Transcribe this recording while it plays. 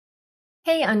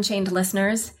Hey, Unchained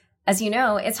listeners. As you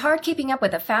know, it's hard keeping up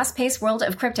with the fast-paced world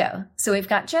of crypto, so we've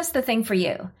got just the thing for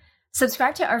you.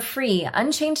 Subscribe to our free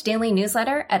Unchained daily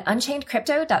newsletter at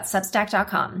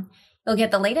unchainedcrypto.substack.com. You'll get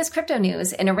the latest crypto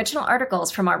news and original articles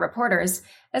from our reporters,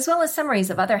 as well as summaries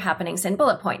of other happenings and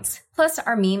bullet points, plus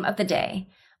our meme of the day,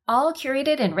 all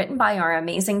curated and written by our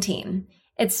amazing team.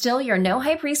 It's still your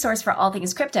no-hype resource for all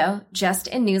things crypto, just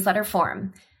in newsletter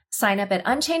form. Sign up at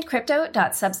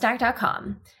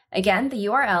unchainedcrypto.substack.com. Again, the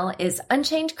URL is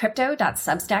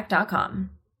unchainedcrypto.substack.com.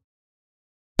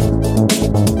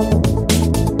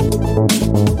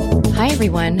 Hi,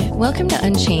 everyone. Welcome to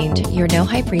Unchained, your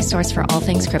no-hype resource for all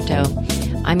things crypto.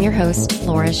 I'm your host,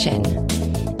 Laura Shin.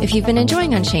 If you've been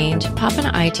enjoying Unchained, pop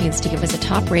into iTunes to give us a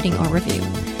top rating or review.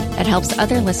 That helps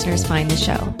other listeners find the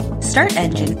show. Start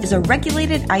Engine is a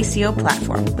regulated ICO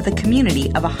platform with a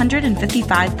community of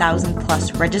 155,000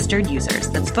 plus registered users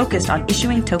that's focused on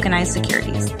issuing tokenized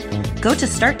securities. Go to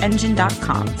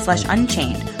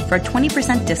startengine.com/unchained for a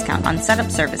 20% discount on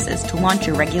setup services to launch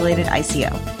your regulated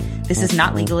ICO. This is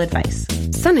not legal advice.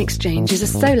 Sun Exchange is a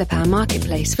solar power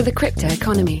marketplace for the crypto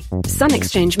economy. Sun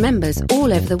Exchange members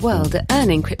all over the world are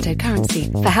earning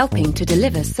cryptocurrency for helping to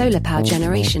deliver solar power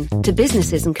generation to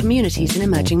businesses and communities in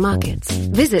emerging markets.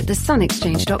 Visit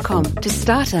thesunexchange.com to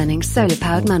start earning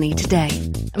solar-powered money today.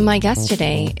 My guest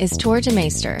today is Tor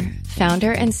Demeester,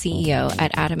 founder and CEO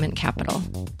at Adamant Capital.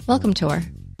 Welcome, Tor.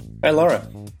 Hi, Laura.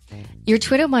 Your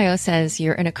Twitter bio says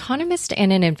you're an economist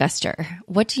and an investor.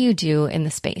 What do you do in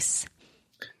the space?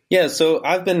 Yeah, so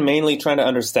I've been mainly trying to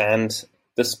understand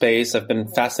the space. I've been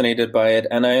fascinated by it,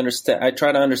 and I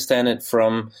try to understand it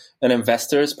from an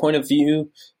investor's point of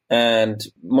view, and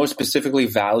more specifically,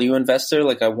 value investor.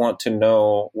 Like, I want to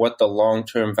know what the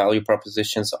long-term value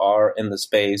propositions are in the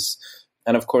space.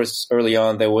 And of course, early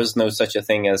on, there was no such a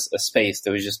thing as a space.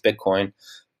 There was just Bitcoin.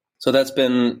 So that's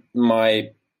been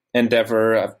my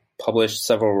endeavor. I've published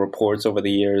several reports over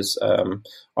the years,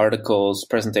 articles,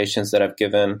 presentations that I've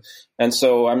given. And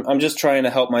so I'm just trying to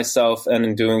help myself, and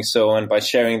in doing so, and by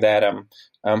sharing that, I'm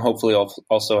hopefully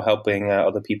also helping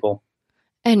other people.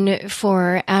 And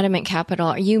for Adamant Capital,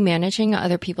 are you managing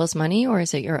other people's money, or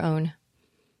is it your own?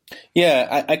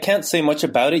 Yeah, I can't say much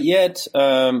about it yet.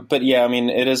 But yeah, I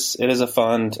mean, it is a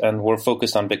fund, and we're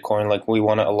focused on Bitcoin. Like, we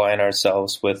want to align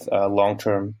ourselves with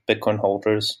long-term Bitcoin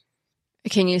holders.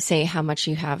 Can you say how much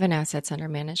you have in assets under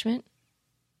management?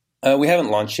 We haven't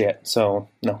launched yet, so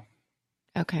no.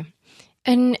 Okay.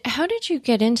 And how did you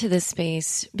get into this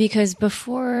space? Because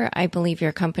before, I believe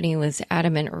your company was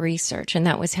Adamant Research, and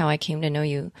that was how I came to know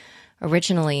you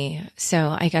originally.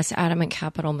 So I guess Adamant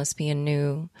Capital must be a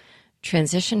new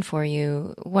transition for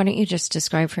you. Why don't you just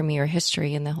describe for me your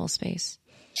history in the whole space?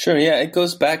 Sure. Yeah, it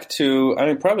goes back to,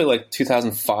 probably like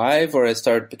 2005, where I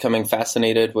started becoming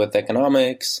fascinated with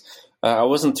economics. I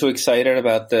wasn't too excited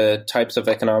about the types of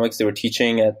economics they were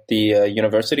teaching at the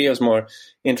university. I was more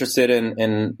interested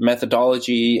in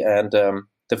methodology and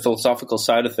the philosophical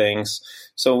side of things.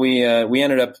 So we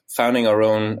ended up founding our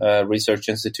own research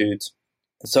institute.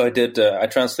 So I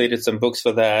translated some books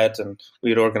for that, and we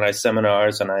had organized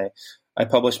seminars, and I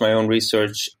published my own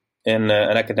research in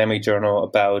an academic journal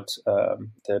about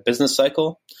the business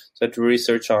cycle. So I did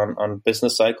research on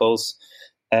business cycles,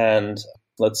 and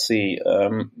let's see.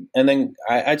 And then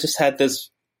I just had this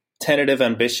tentative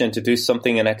ambition to do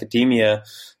something in academia.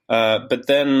 But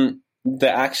then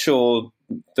the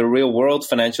real world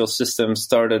financial system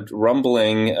started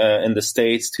rumbling in the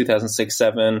States,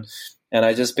 2006-07. And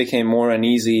I just became more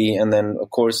uneasy. And then, of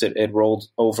course, it rolled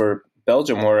over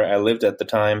Belgium, where I lived at the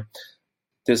time,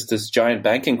 this giant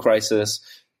banking crisis.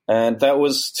 And that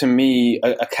was, to me,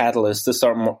 a catalyst to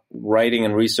start writing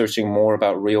and researching more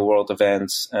about real world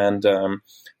events, and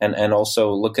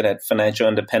also looking at financial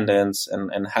independence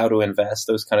and how to invest,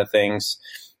 those kind of things.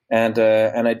 And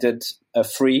I did a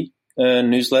free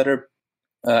newsletter.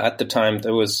 At the time,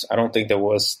 I don't think there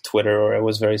was Twitter, or it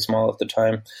was very small at the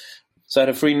time. So I had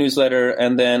a free newsletter,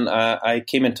 and then I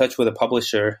came in touch with a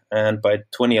publisher, and by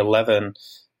 2011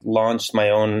 launched my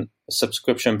own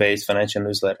subscription-based financial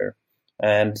newsletter.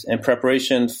 And in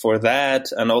preparation for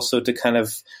that, and also to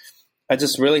I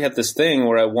just really had this thing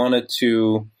where I wanted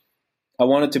to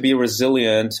be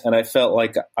resilient, and I felt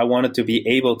like I wanted to be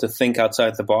able to think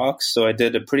outside the box. So I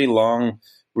did a pretty long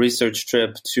research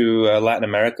trip to Latin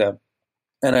America,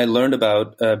 and I learned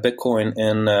about Bitcoin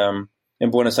in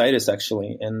Buenos Aires,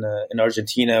 actually, in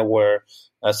Argentina, where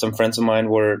some friends of mine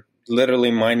were literally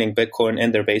mining Bitcoin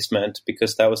in their basement,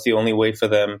 because that was the only way for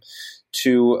them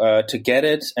to get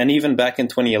it. And even back in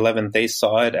 2011, they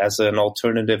saw it as an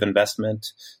alternative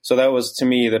investment. So that was, to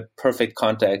me, the perfect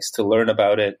context to learn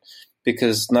about it.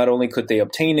 because not only could they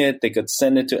obtain it, they could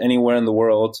send it to anywhere in the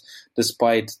world,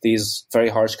 despite these very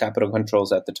harsh capital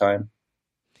controls at the time.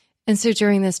 And so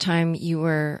during this time, you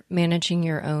were managing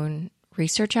your own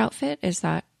research outfit? Is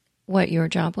that what your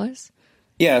job was?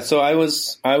 Yeah, so I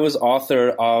was author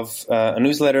of a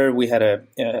newsletter. We had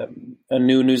a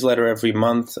new newsletter every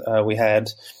month. We had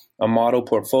a model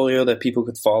portfolio that people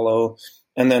could follow.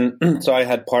 And then, so I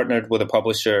had partnered with a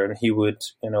publisher, and he would,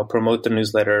 promote the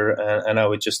newsletter, and I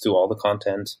would just do all the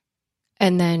content.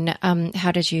 And then,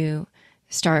 how did you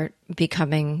start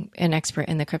becoming an expert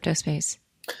in the crypto space?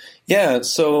 Yeah,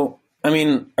 so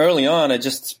early on,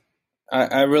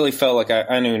 I really felt like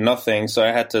I knew nothing, so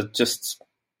I had to just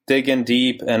dig in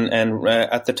deep. And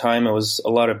at the time, it was a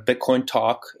lot of Bitcoin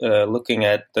talk, looking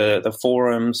at the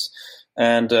forums,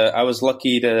 and I was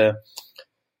lucky to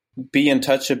be in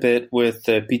touch a bit with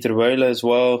Pieter Wuille as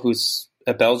well, who's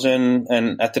a Belgian,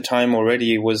 and at the time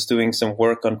already was doing some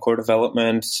work on core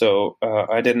development. So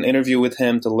I did an interview with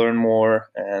him to learn more,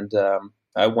 and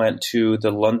I went to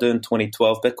the London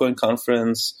 2012 Bitcoin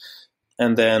conference,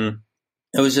 and then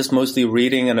it was just mostly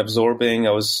reading and absorbing.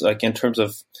 I was in terms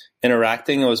of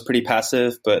interacting, I was pretty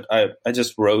passive, but I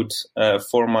just wrote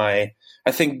for I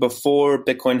think before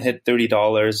Bitcoin hit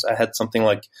 $30, I had something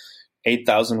like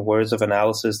 8,000 words of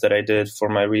analysis that I did for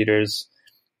my readers.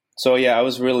 So yeah, I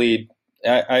was really,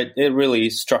 it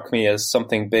really struck me as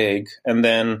something big. And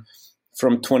then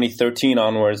from 2013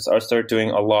 onwards, I started doing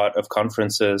a lot of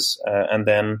conferences. And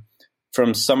then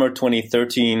from summer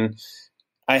 2013,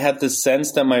 I had the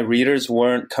sense that my readers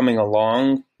weren't coming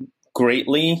along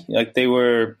greatly. Like they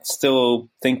were still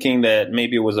thinking that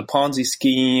maybe it was a Ponzi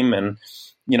scheme, and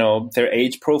their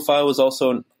age profile was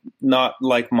also not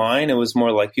like mine. It was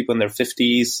more like people in their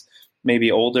 50s,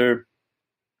 maybe older.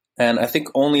 And I think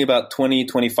only about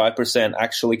 20-25%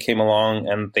 actually came along,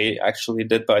 and they actually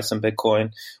did buy some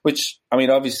Bitcoin, which,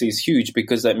 obviously is huge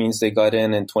because that means they got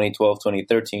in 2012,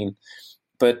 2013.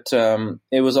 But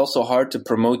it was also hard to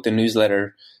promote the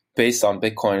newsletter based on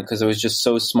Bitcoin because it was just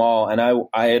so small, and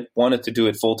I had wanted to do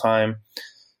it full time.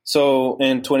 So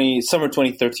in summer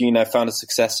 2013, I found a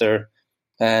successor,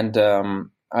 and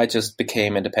I just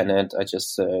became independent. I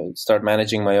just started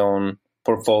managing my own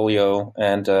portfolio,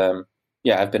 and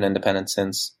I've been independent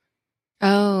since.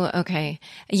 Oh, okay.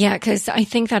 Yeah, because I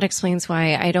think that explains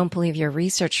why I don't believe your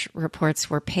research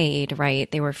reports were paid, right?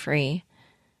 They were free.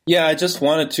 Yeah, I just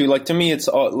wanted to, me, it's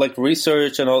all,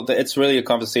 research and all that. It's really a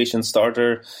conversation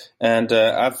starter. And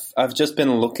I've just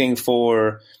been looking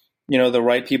for, the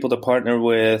right people to partner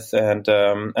with, and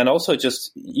also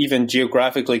just even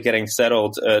geographically getting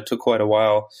settled took quite a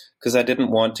while because I didn't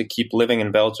want to keep living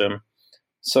in Belgium.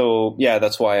 So yeah,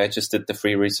 that's why I just did the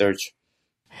free research.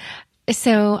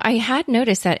 So I had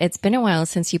noticed that it's been a while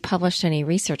since you published any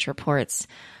research reports,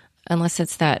 unless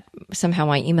it's that somehow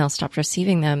my email stopped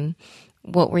receiving them.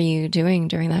 What were you doing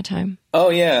during that time? Oh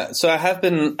yeah, so I have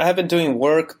been doing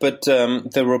work, but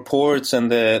the reports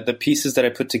and the pieces that I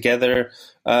put together,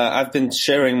 I've been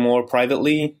sharing more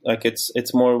privately. Like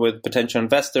it's more with potential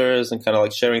investors and kind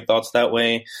of sharing thoughts that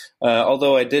way.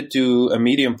 Although I did do a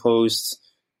Medium post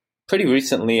pretty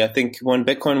recently. I think when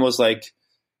Bitcoin was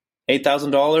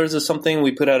 $8,000 or something,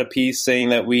 we put out a piece saying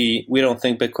that we don't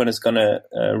think Bitcoin is going to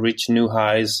reach new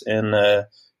highs in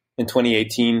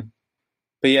 2018.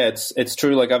 But yeah, it's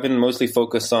true. I've been mostly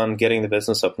focused on getting the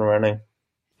business up and running.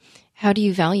 How do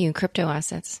you value crypto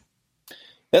assets?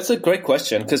 That's a great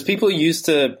question, because people used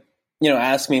to,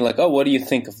 ask me oh, what do you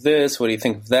think of this? What do you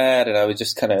think of that? And I would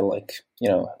just kind of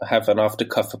have an off the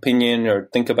cuff opinion or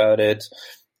think about it.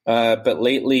 But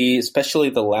lately, especially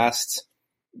the last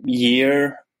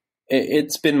year,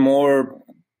 it's been more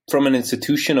from an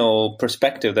institutional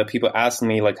perspective that people ask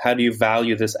me, how do you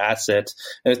value this asset?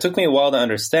 And it took me a while to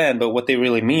understand, but what they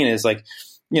really mean is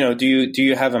do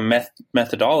you have a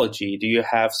methodology? Do you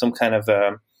have some kind of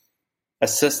a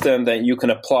system that you can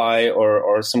apply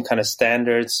or some kind of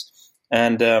standards?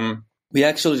 And we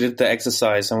actually did the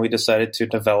exercise, and we decided to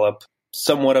develop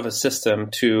somewhat of a system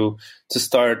to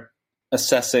start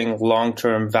assessing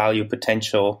long-term value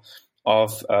potential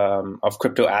of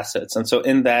crypto assets. And so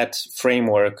in that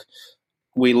framework,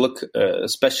 we look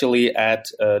especially at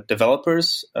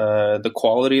developers, the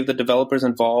quality of the developers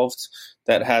involved.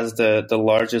 That has the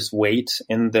largest weight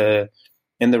in the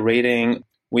rating.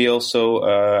 We also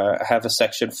have a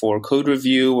section for code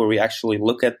review where we actually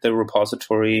look at the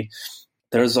repository.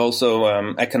 There's also,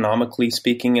 economically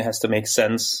speaking, it has to make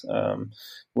sense.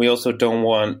 We also don't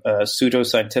want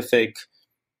pseudo-scientific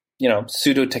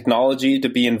pseudo technology to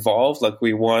be involved.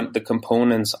 We want the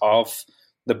components of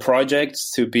the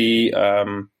projects to be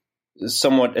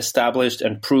somewhat established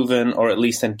and proven, or at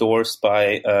least endorsed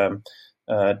by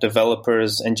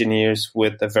developers, engineers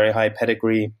with a very high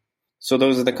pedigree. So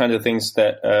those are the kind of things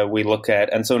that we look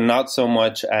at. And so not so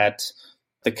much at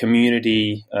the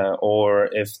community or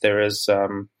if there is,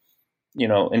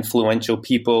 influential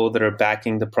people that are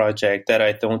backing the project, that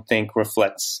I don't think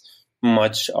reflects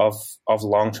much of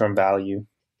long-term value.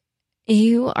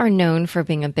 You are known for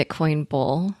being a Bitcoin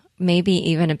bull, maybe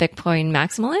even a Bitcoin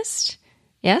maximalist?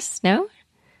 Yes? No?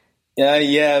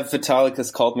 Yeah, Vitalik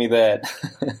has called me that.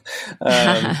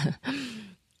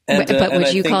 But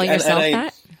would you call yourself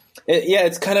that?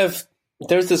 It's kind of,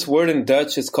 there's this word in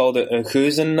Dutch, it's called a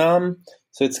huizennaam.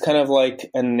 So it's kind of like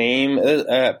a name.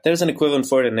 There's an equivalent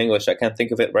for it in English. I can't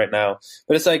think of it right now.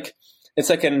 But it's like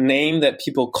a name that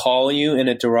people call you in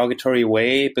a derogatory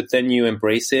way, but then you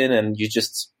embrace it and you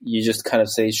just kind of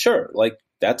say, sure, like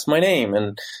that's my name,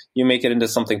 and you make it into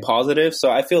something positive.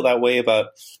 So I feel that way about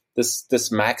this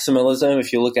maximalism.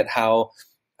 If you look at how,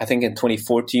 I think in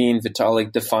 2014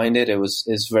 Vitalik defined it, it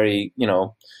was very,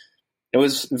 it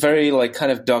was very like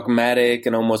kind of dogmatic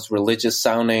and almost religious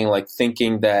sounding, like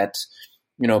thinking that,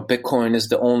 Bitcoin is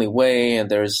the only way and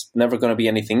there's never going to be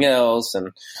anything else.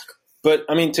 But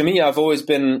I mean, to me, I've always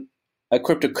been a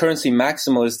cryptocurrency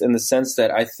maximalist in the sense that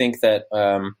I think that,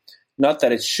 not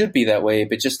that it should be that way,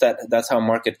 but just that that's how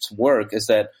markets work, is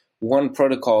that one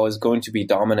protocol is going to be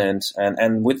dominant.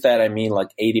 And with that, I mean like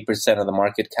 80% of the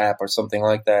market cap or something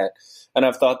like that. And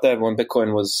I've thought that when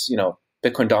Bitcoin was,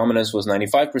 Bitcoin dominance was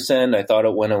 95%. I thought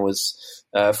it when it was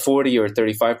 40 or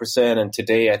 35%. And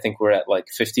today I think we're at like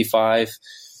 55.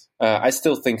 I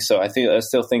still think so. I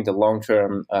still think the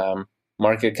long-term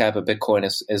market cap of Bitcoin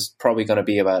is probably going to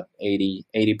be about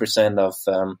 80% of,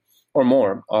 or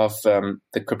more of the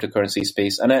cryptocurrency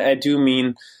space. And I do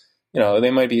mean,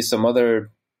 there might be some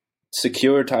other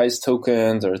securitized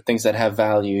tokens or things that have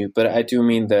value, but I do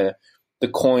mean the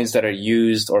coins that are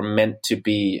used or meant to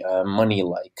be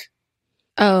money-like.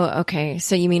 Oh, okay.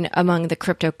 So you mean among the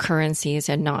cryptocurrencies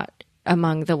and not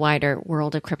among the wider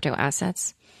world of crypto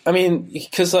assets? I mean,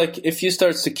 because like if you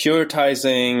start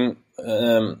securitizing,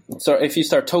 if you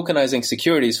start tokenizing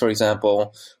securities, for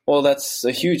example, well, that's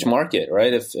a huge market,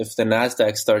 right? If the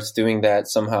Nasdaq starts doing that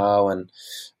somehow,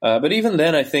 but even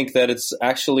then, I think that it's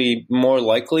actually more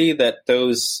likely that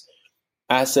those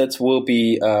assets will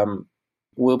be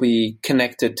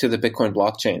connected to the Bitcoin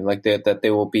blockchain, like that they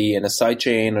will be in a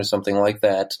sidechain or something like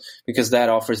that, because that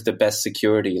offers the best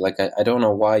security. Like I don't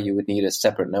know why you would need a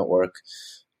separate network.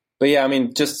 But yeah, I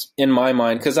mean, just in my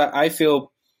mind, because I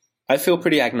feel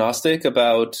pretty agnostic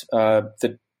about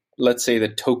let's say the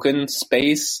token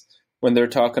space when they're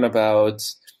talking about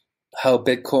how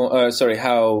tokens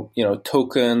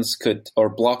could,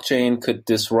 or blockchain could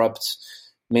disrupt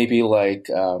maybe like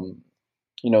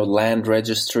land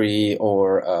registry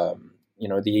or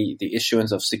the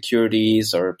issuance of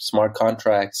securities or smart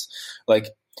contracts. Like,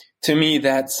 to me,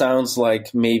 that sounds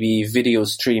like maybe video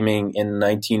streaming in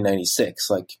 1996.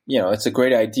 Like, it's a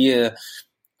great idea.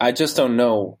 I just don't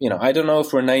know. I don't know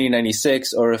if we're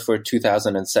 1996 or if we're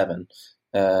 2007.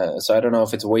 So I don't know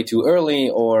if it's way too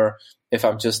early or if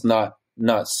I'm just not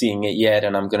seeing it yet,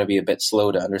 and I'm going to be a bit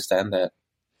slow to understand that.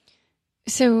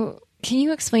 So can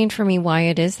you explain for me why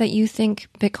it is that you think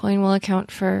Bitcoin will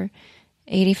account for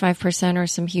 85% or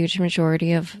some huge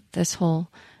majority of this whole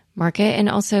market? And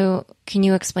also, can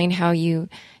you explain how you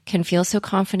can feel so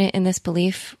confident in this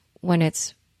belief when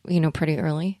it's, pretty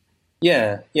early?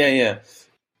 Yeah.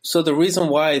 So the reason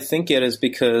why I think it is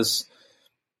because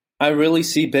I really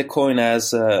see Bitcoin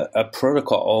as a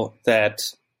protocol that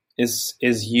is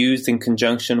used in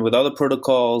conjunction with other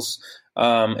protocols.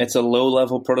 It's a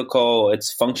low-level protocol.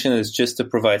 Its function is just to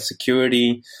provide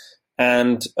security.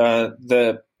 And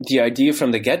the idea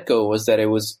from the get-go was that it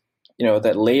was,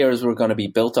 that layers were going to be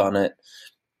built on it.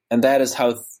 And that is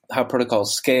how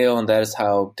protocols scale, and that is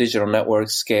how digital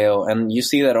networks scale. And you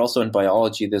see that also in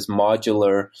biology, this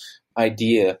modular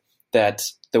idea that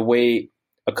the way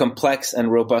a complex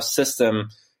and robust system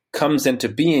comes into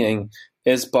being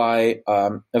is by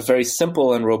a very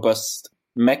simple and robust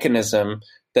mechanism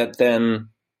that then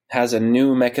has a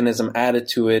new mechanism added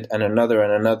to it and another,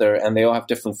 and they all have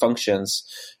different functions.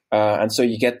 And so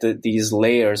you get these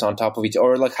layers on top of each,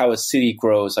 or like how a city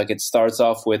grows. Like it starts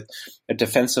off with a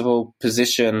defensible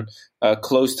position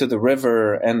close to the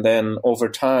river, and then over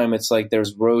time it's like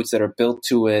there's roads that are built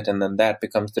to it, and then that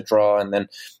becomes the draw, and then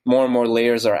more and more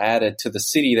layers are added to the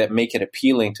city that make it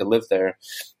appealing to live there.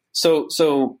 So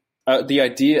the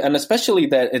idea, and especially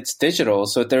that it's digital,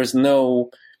 so there's no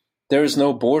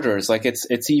borders. Like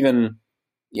it's even,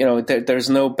 there's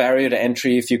no barrier to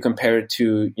entry if you compare it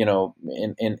to,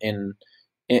 in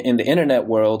in the internet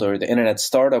world or the internet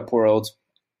startup world,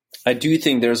 I do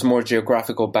think there's more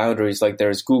geographical boundaries. Like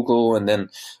there's Google, and then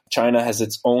China has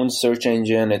its own search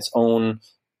engine, its own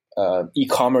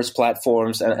e-commerce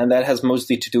platforms, and that has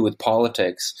mostly to do with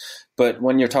politics. But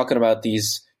when you're talking about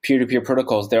these peer-to-peer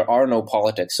protocols, there are no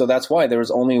politics. So that's why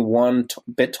there's only one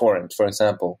BitTorrent, for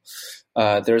example.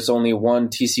 There's only one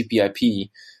TCP/IP.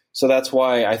 So that's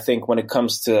why I think when it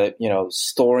comes to,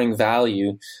 storing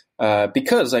value,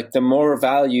 because like the more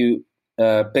value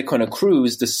Bitcoin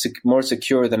accrues, the more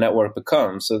secure the network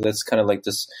becomes. So that's kind of like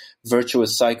this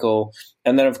virtuous cycle.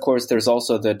 And then, of course, there's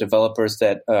also the developers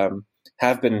that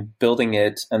have been building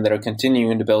it and that are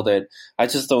continuing to build it. I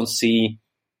just don't see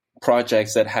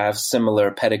projects that have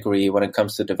similar pedigree when it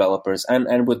comes to developers.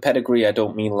 And with pedigree, I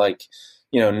don't mean like,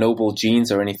 noble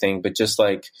genes or anything, but just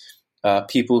like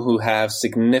people who have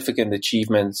significant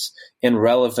achievements in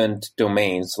relevant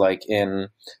domains, like in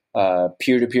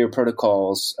peer-to-peer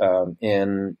protocols,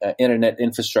 in internet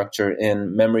infrastructure,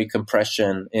 in memory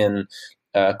compression, in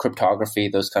cryptography,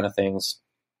 those kind of things.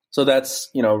 So that's,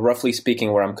 roughly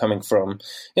speaking, where I'm coming from.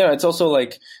 It's also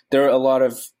like there are a lot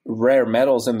of rare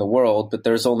metals in the world, but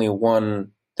there's only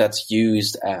one that's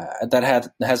used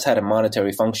that has had a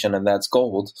monetary function, and that's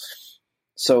gold.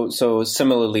 So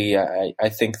similarly, I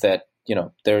think that,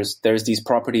 there's these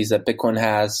properties that Bitcoin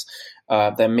has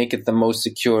that make it the most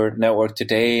secure network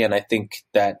today. And I think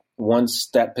that once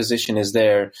that position is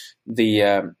there,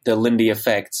 the Lindy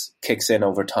effect kicks in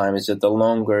over time. Is that the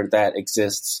longer that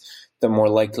exists, the more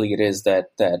likely it is that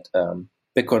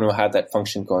Bitcoin will have that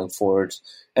function going forward.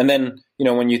 And then,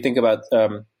 when you think about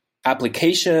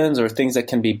applications or things that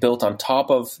can be built on top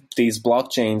of these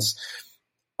blockchains,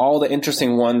 all the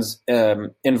interesting ones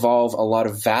involve a lot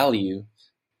of value.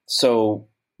 So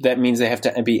that means they have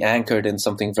to be anchored in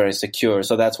something very secure.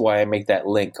 So that's why I make that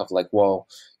link of like, well,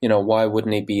 why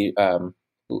wouldn't it be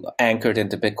anchored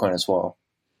into Bitcoin as well?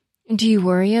 Do you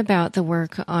worry about the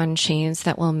work on chains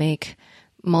that will make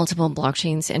multiple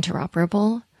blockchains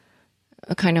interoperable,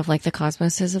 kind of like the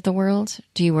Cosmoses of the world?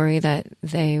 Do you worry that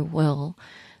they will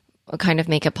kind of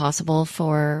make it possible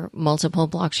for multiple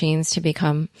blockchains to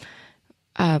become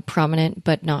prominent,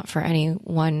 but not for any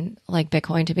one like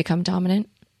Bitcoin to become dominant?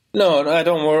 No, I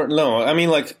don't worry. No, I mean,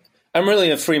 like, I'm really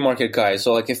a free market guy.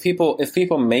 So like if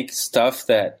people make stuff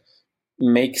that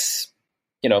makes,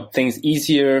 things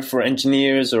easier for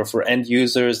engineers or for end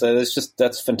users,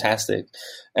 that's fantastic.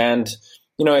 And,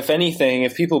 if anything,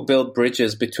 if people build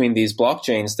bridges between these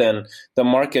blockchains, then the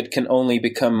market can only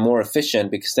become more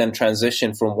efficient, because then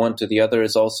transition from one to the other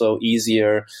is also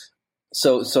easier.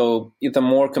 So the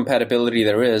more compatibility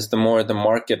there is, the more the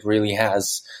market really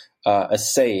has a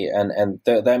say, and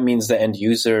that means the end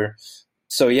user.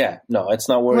 So yeah, no, it's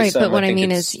not worrisome. Right, but what I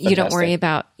mean is you don't worry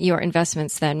about your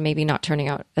investments then maybe not turning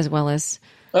out as well as.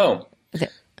 Oh,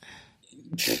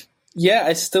 yeah,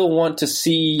 I still want to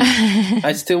see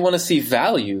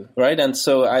value, right? And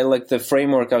so I like the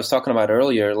framework I was talking about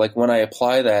earlier. Like when I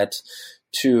apply that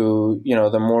to,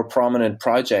 the more prominent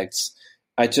projects,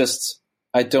 I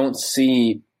don't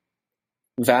see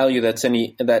value that's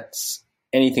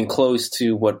anything close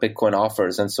to what Bitcoin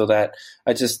offers. And so that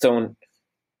I just don't,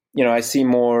 I see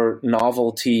more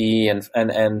novelty and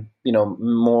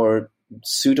more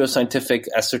pseudoscientific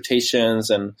assertions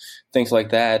and things like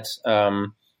that.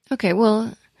 Okay,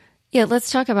 well, yeah,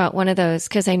 let's talk about one of those,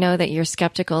 because I know that you're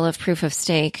skeptical of proof of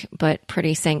stake, but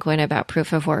pretty sanguine about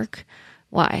proof of work.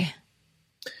 Why?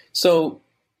 So,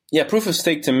 yeah, proof of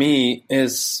stake to me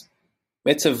it's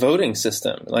a voting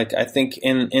system. Like, I think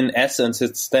in essence,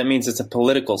 that means it's a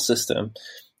political system.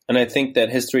 And I think that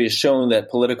history has shown that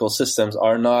political systems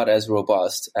are not as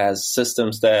robust as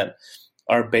systems that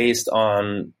are based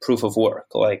on proof of work.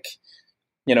 Like,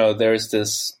 there's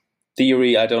this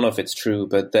theory, I don't know if it's true,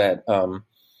 but that,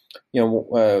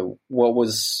 what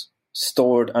was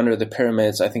stored under the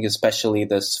pyramids, I think especially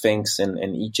the Sphinx in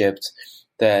Egypt,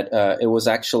 that it was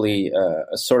actually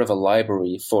a sort of a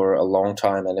library for a long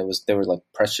time. And there were like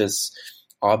precious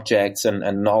objects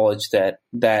and knowledge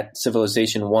that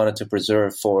civilization wanted to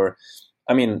preserve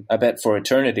I bet for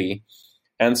eternity.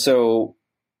 And so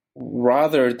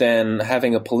rather than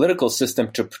having a political system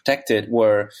to protect it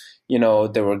where,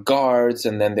 there were guards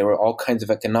and then there were all kinds of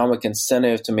economic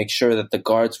incentive to make sure that the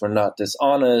guards were not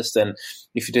dishonest. And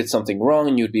if you did something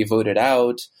wrong, you'd be voted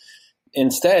out.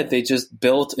 Instead, they just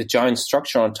built a giant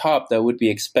structure on top that would be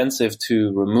expensive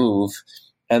to remove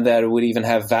and that would even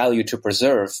have value to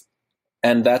preserve.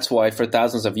 And that's why for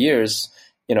thousands of years,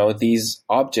 these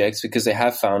objects, because they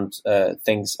have found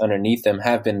things underneath them,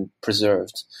 have been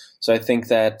preserved. So I think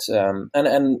that,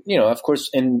 and of course,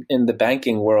 in the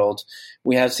banking world,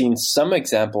 we have seen some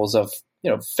examples of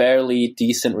fairly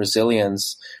decent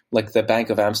resilience. Like the Bank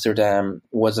of Amsterdam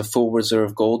was a full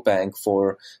reserve gold bank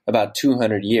for about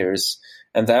 200 years.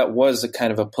 And that was a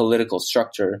kind of a political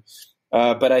structure.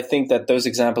 But I think that those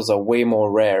examples are way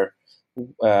more rare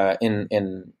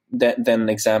than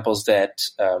examples that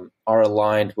are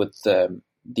aligned with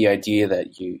the idea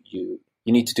that you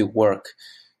need to do work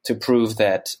to prove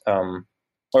that,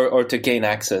 or to gain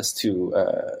access to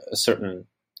a certain.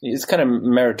 It's kind of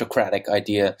meritocratic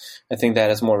idea. I think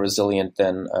that is more resilient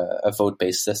than a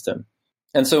vote-based system.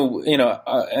 And so,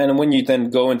 and when you then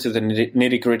go into the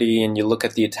nitty-gritty and you look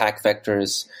at the attack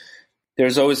vectors,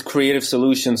 there's always creative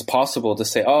solutions possible to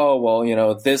say, oh,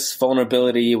 well, this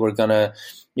vulnerability, we're gonna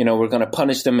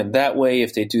punish them in that way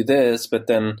if they do this. But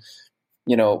then,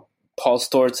 Paul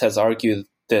Storz has argued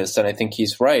this, and I think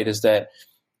he's right, is that,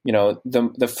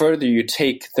 the further you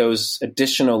take those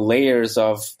additional layers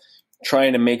of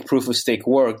trying to make proof of stake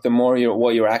work, the more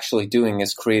what you're actually doing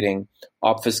is creating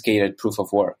obfuscated proof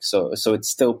of work. So it's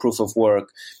still proof of work.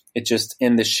 It's just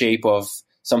in the shape of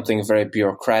something very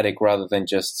bureaucratic rather than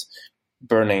just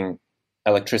burning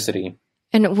electricity.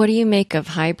 And what do you make of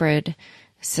hybrid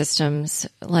systems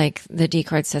like the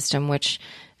Decred system, which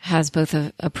has both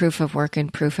a proof of work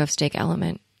and proof of stake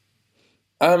element?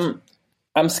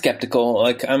 I'm skeptical.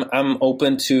 Like I'm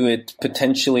open to it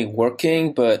potentially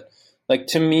working, but like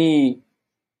to me,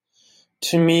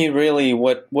 really,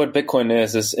 what Bitcoin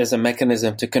is a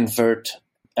mechanism to convert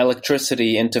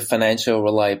electricity into financial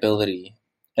reliability.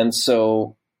 And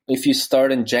so, if you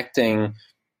start injecting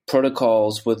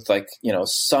protocols with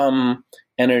some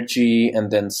energy and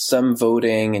then some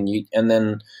voting, and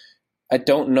then I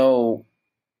don't know,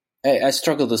 I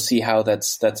struggle to see how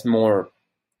that's more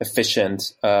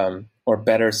efficient or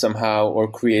better somehow, or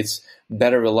creates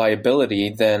better reliability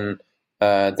than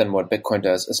what Bitcoin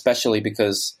does, especially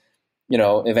because,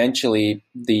 eventually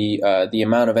the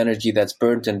amount of energy that's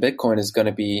burnt in Bitcoin is going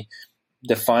to be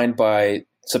defined by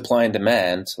supply and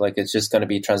demand. Like it's just going to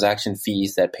be transaction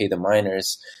fees that pay the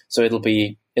miners. So it'll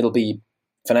be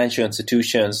financial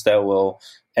institutions that will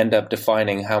end up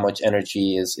defining how much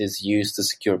energy is used to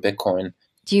secure Bitcoin.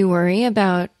 Do you worry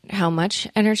about how much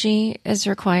energy is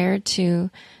required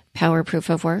to power proof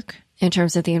of work in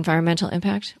terms of the environmental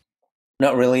impact?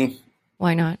 Not really.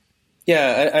 Why not?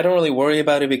 Yeah, I don't really worry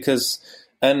about it because,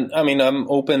 and I mean, I'm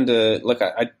open to,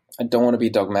 I don't want to be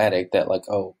dogmatic that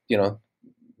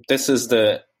this is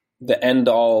the end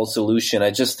all solution.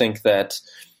 I just think that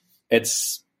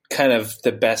it's kind of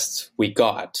the best we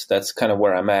got. That's kind of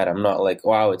where I'm at. I'm not like,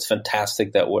 wow, it's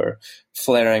fantastic that we're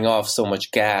flaring off so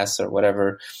much gas or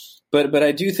whatever. But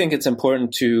I do think it's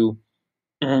important to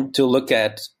look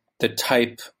at the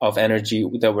type of energy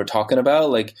that we're talking about.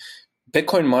 Like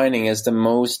Bitcoin mining is the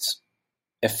most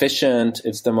efficient,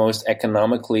 it's the most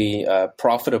economically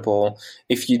profitable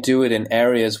if you do it in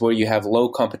areas where you have low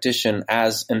competition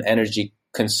as an energy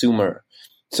consumer.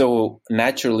 So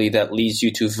naturally that leads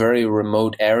you to very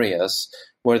remote areas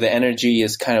where the energy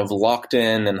is kind of locked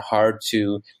in and hard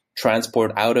to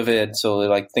transport out of it.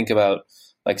 So think about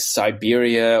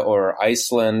Siberia or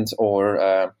Iceland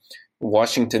or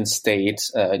Washington State,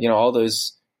 all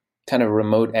those kind of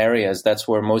remote areas. That's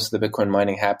where most of the Bitcoin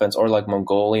mining happens, or like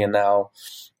Mongolia now.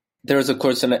 There's, of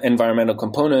course, an environmental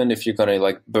component if you're going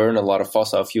to burn a lot of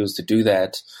fossil fuels to do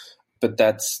that. But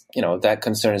that's, that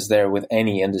concern is there with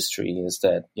any industry, is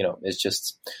that, it's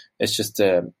just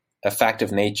a fact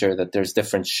of nature that there's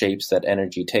different shapes that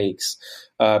energy takes.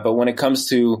 But when it comes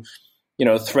to,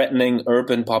 threatening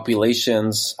urban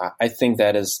populations, I think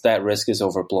that risk is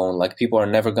overblown. Like people are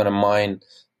never going to mine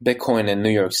Bitcoin in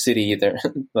New York City. They're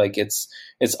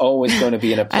it's always going to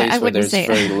be in a place where there's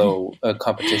very low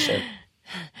competition.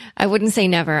 I wouldn't say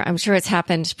never. I'm sure it's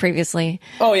happened previously.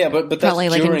 Oh yeah, but that's probably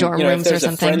during, in dorm rooms if there's or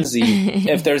something. A frenzy,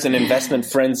 if there's an investment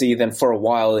frenzy, then for a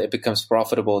while it becomes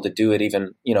profitable to do it,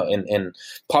 even in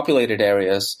populated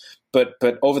areas. But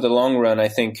over the long run, I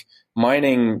think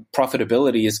mining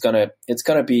profitability is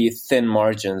gonna be thin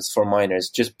margins for miners,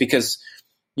 just because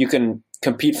you can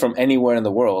compete from anywhere in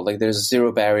the world. Like there's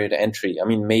zero barrier to entry. I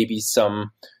mean, maybe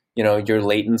some. Your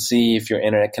latency, if your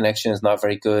internet connection is not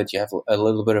very good, you have a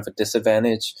little bit of a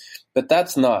disadvantage. But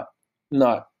that's not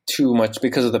too much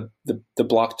because of the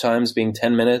block times being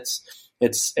 10 minutes.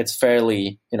 It's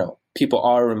fairly, people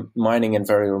are mining in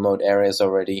very remote areas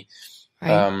already.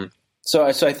 Right. So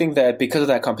I think that because of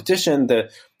that competition, the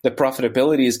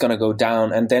profitability is going to go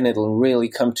down, and then it'll really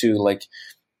come to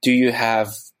do you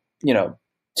have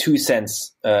 2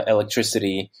 cents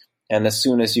electricity, and as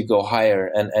soon as you go higher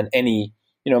and any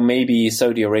maybe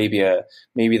Saudi Arabia,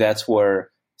 maybe that's where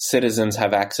citizens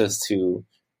have access to,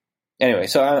 anyway,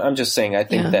 so I'm just saying, I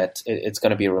think that it's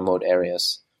going to be remote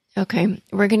areas. Okay,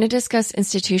 we're going to discuss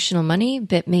institutional money,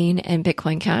 Bitmain, and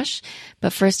Bitcoin Cash.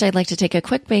 But first, I'd like to take a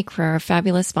quick break for our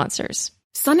fabulous sponsors.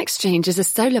 Sun Exchange is a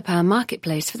solar power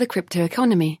marketplace for the crypto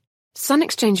economy. Sun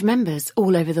Exchange members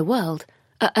all over the world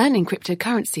are earning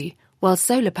cryptocurrency while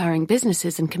solar powering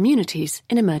businesses and communities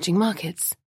in emerging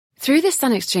markets. Through the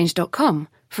sunexchange.com,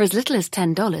 for as little as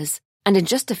 $10 and in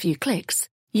just a few clicks,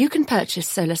 you can purchase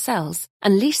solar cells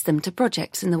and lease them to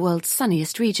projects in the world's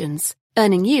sunniest regions,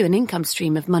 earning you an income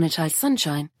stream of monetized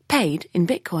sunshine, paid in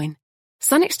Bitcoin.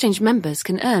 Sun Exchange members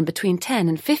can earn between 10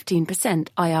 and 15%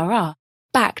 IRR,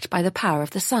 backed by the power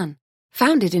of the sun.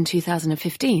 Founded in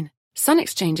 2015, Sun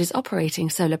Exchange is operating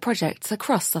solar projects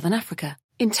across Southern Africa,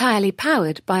 entirely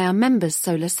powered by our members'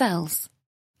 solar cells.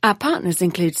 Our partners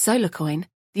include SolarCoin,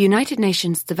 the United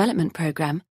Nations Development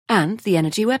Programme, and the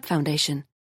Energy Web Foundation.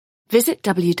 Visit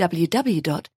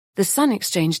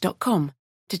www.thesunexchange.com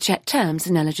to check terms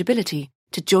and eligibility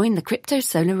to join the crypto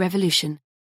solar revolution.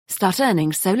 Start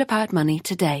earning solar-powered money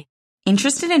today.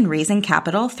 Interested in raising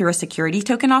capital through a security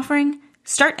token offering?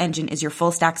 StartEngine is your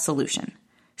full-stack solution.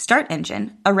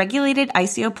 StartEngine, a regulated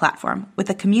ICO platform with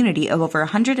a community of over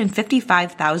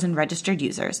 155,000 registered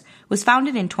users, was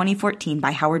founded in 2014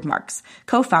 by Howard Marks,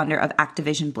 co-founder of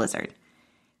Activision Blizzard.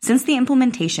 Since the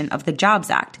implementation of the Jobs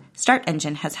Act,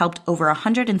 StartEngine has helped over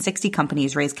 160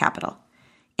 companies raise capital.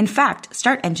 In fact,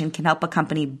 StartEngine can help a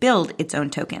company build its own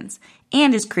tokens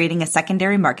and is creating a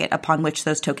secondary market upon which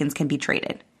those tokens can be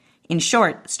traded. In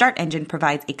short, StartEngine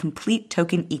provides a complete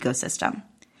token ecosystem.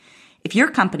 If your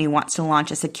company wants to launch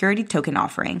a security token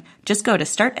offering, just go to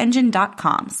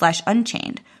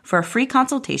startengine.com/unchained for a free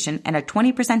consultation and a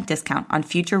 20% discount on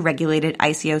future regulated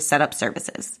ICO setup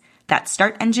services. That's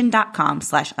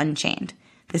startengine.com/unchained.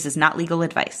 This is not legal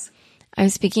advice. I'm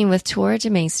speaking with Tor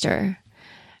de Meester.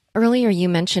 Earlier, you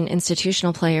mentioned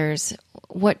institutional players.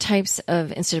 What types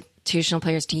of institutional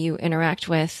players do you interact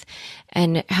with,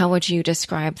 and how would you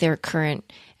describe their current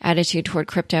attitude toward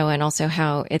crypto and also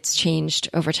how it's changed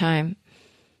over time?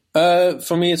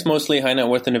 For me, it's mostly high net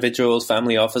worth individuals,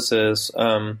 family offices.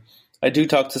 I do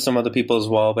talk to some other people as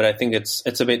well, but I think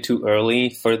it's a bit too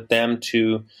early for them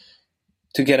to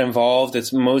get involved.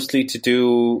 It's mostly to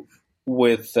do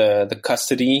with the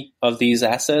custody of these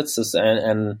assets,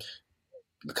 and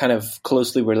kind of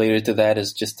closely related to that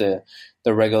is just the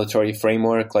regulatory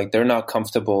framework. Like, they're not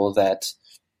comfortable that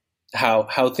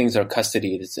how things are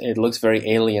custodied. It looks very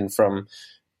alien from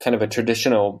kind of a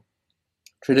traditional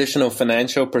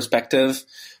financial perspective.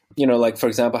 You know, like, for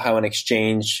example, how an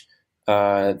exchange,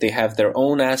 they have their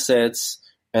own assets,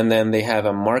 and then they have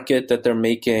a market that they're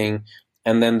making,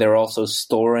 and then they're also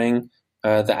storing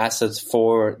the assets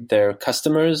for their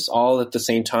customers all at the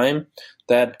same time.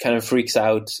 That kind of freaks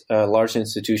out large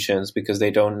institutions because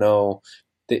they don't know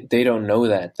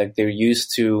that. Like, they're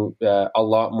used to a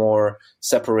lot more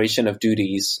separation of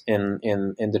duties in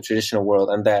the traditional world,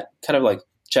 and that kind of like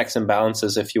checks and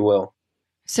balances, if you will.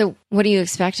 So what do you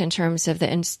expect in terms of the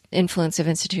influence of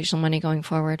institutional money going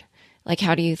forward? Like,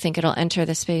 how do you think it'll enter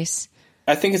the space?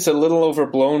 I think it's a little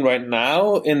overblown right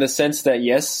now in the sense that,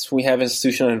 yes, we have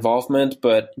institutional involvement,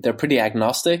 but they're pretty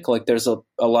agnostic. Like, there's a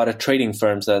lot of trading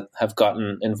firms that have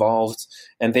gotten involved,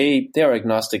 and they are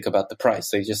agnostic about the price.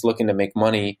 They're just looking to make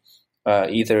money,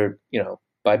 either,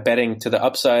 by betting to the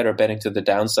upside or betting to the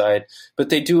downside. But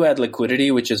they do add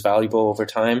liquidity, which is valuable over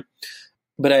time.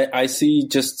 But I see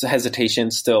just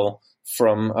hesitation still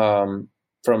from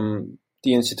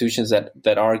the institutions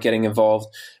that are getting involved.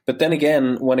 But then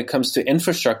again, when it comes to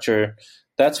infrastructure,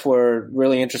 that's where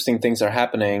really interesting things are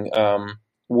happening,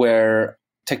 where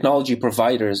technology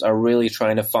providers are really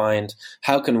trying to find,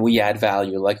 how can we add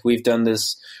value? Like, we've done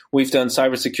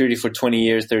cybersecurity for 20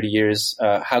 years, 30 years.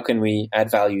 How can we add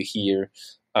value here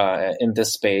in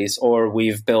this space? Or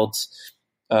we've built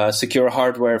secure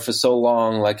hardware for so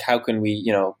long. Like, how can we,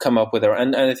 come up with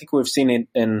and I think we've seen it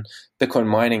in Bitcoin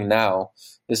mining now,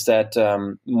 is that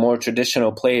more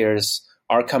traditional players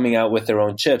are coming out with their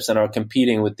own chips and are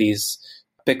competing with these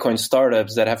Bitcoin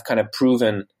startups that have kind of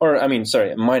proven,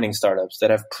 mining startups that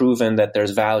have proven that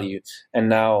there's value. And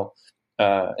now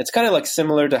it's kind of like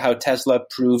similar to how Tesla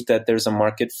proved that there's a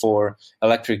market for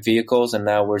electric vehicles. And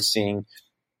now we're seeing,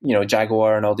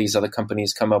 Jaguar and all these other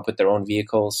companies come up with their own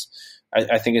vehicles.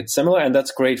 I think it's similar, and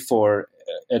that's great for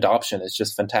adoption. It's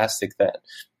just fantastic that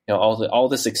all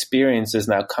this experience is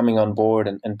now coming on board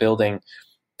and building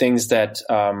things that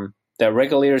that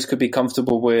regulators could be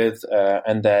comfortable with,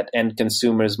 and that end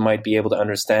consumers might be able to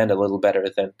understand a little better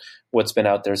than what's been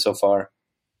out there so far.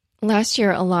 Last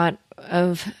year, a lot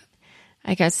of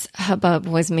I guess, hubbub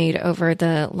was made over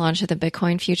the launch of the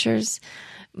Bitcoin futures.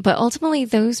 But ultimately,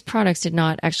 those products did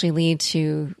not actually lead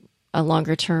to a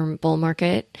longer term bull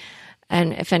market.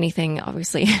 And if anything,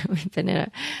 obviously, we've been in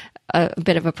a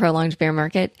bit of a prolonged bear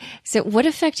market. So what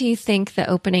effect do you think the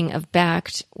opening of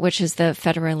Bakkt, which is the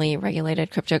federally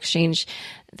regulated crypto exchange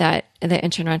that the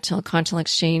Continental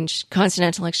Exchange,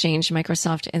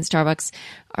 Microsoft, and Starbucks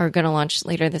are going to launch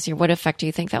later this year, what effect do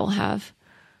you think that will have?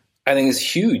 I think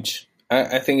it's huge.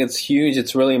 I think it's huge.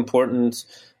 It's really important.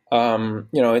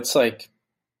 It's like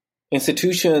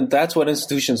that's what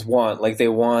institutions want. Like they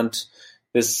want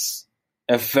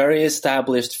a very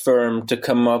established firm to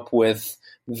come up with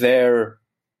their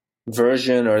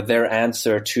version or their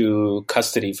answer to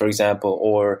custody, for example,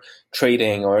 or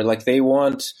trading, or like they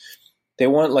want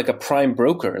like a prime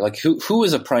broker. Like who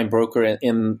is a prime broker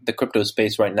in the crypto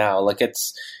space right now? Like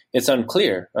it's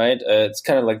unclear, right? It's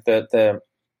kind of like the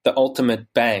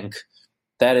ultimate bank.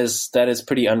 That is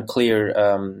pretty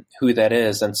unclear who that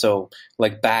is, and so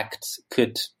like Bakkt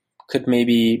could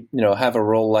maybe have a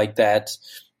role like that,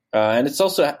 and it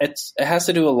has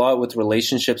to do a lot with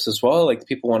relationships as well. Like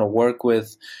people want to work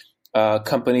with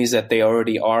companies that they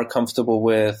already are comfortable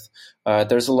with.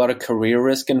 There's a lot of career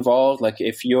risk involved. Like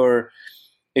if you're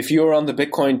on the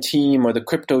Bitcoin team or the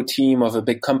crypto team of a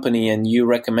big company and you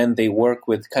recommend they work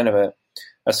with kind of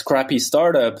a scrappy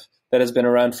startup that has been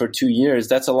around for 2 years,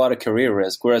 that's a lot of career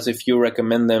risk. Whereas if you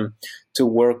recommend them to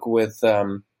work with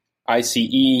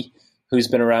ICE, who's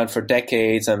been around for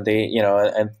decades, and they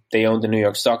own the New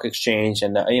York Stock Exchange,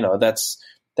 and that's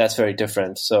very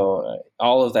different. So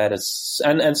all of that is,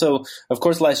 and so of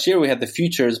course last year we had the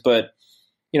futures, but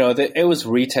it was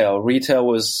retail. Retail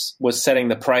was setting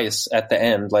the price at the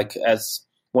end. Like as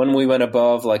when we went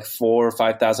above like $4,000 or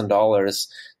 $5,000,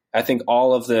 I think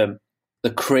all of the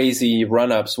crazy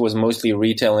run-ups was mostly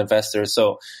retail investors.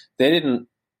 So they didn't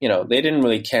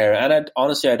really care. And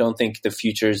I don't think the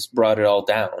futures brought it all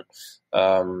down.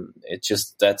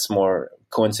 That's more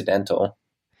coincidental.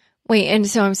 Wait, and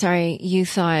so I'm sorry, you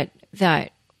thought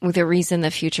that the reason the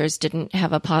futures didn't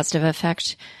have a positive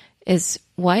effect is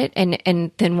what?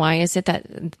 And then why is it that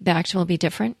Bakkt will be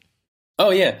different? Oh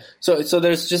yeah. So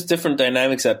there's just different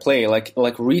dynamics at play. Like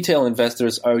retail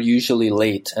investors are usually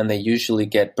late and they usually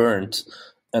get burnt.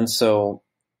 And so,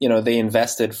 they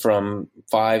invested from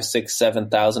 $5,000, $6,000,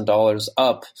 $7,000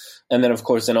 up. And then of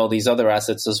course in all these other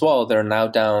assets as well, they're now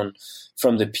down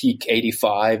from the peak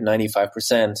 85,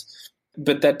 95%.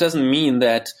 But that doesn't mean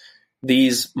that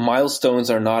these milestones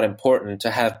are not important.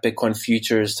 To have Bitcoin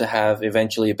futures, to have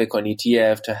eventually a Bitcoin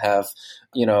ETF, to have,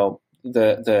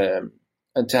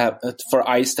 for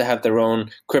ICE to have their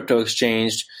own crypto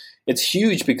exchange. It's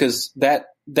huge because that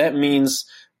means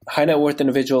high net worth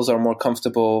individuals are more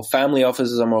comfortable, family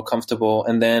offices are more comfortable,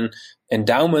 and then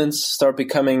endowments start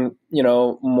becoming,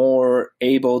 more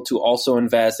able to also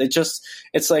invest.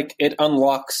 It's like it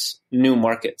unlocks new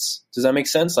markets. Does that make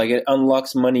sense? Like it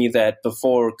unlocks money that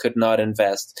before could not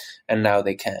invest and now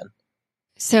they can.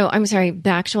 So I'm sorry,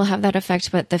 Bakkt will have that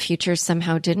effect, but the futures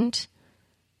somehow didn't?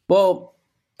 Well,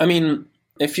 I mean,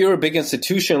 if you're a big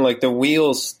institution, like the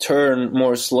wheels turn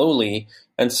more slowly.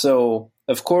 And so,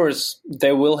 of course,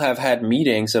 they will have had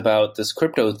meetings about this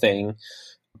crypto thing,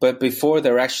 but before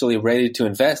they're actually ready to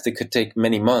invest, it could take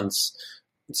many months.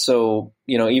 So,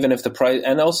 even if the price,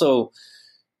 and also,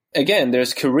 again,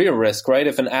 there's career risk, right?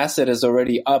 If an asset is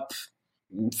already up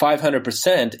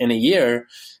 500% in a year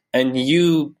and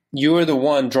you're the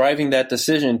one driving that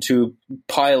decision to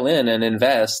pile in and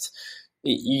invest,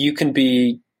 you can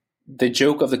be the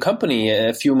joke of the company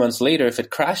a few months later if it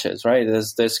crashes, right?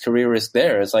 There's career risk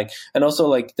there. It's like, and also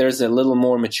like there's a little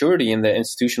more maturity in the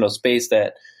institutional space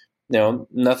that,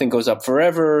 nothing goes up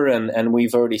forever, and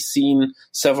we've already seen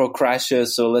several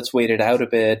crashes, so let's wait it out a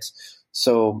bit.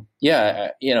 So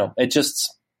yeah,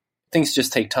 things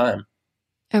just take time.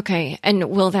 Okay. And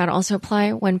will that also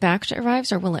apply when Bakkt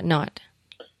arrives, or will it not?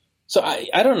 So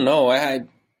I don't know.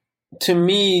 To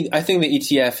me, I think the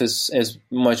ETF is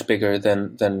much bigger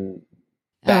than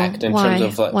Bakkt in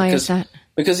terms of why is that?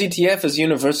 Because ETF is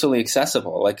universally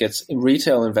accessible. Like it's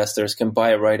retail investors can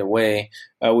buy it right away.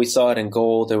 We saw it in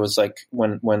gold. There was like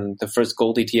when the first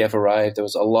gold ETF arrived, there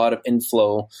was a lot of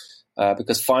inflow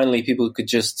because finally people could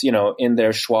just in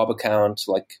their Schwab account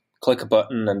like click a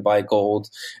button and buy gold,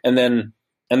 and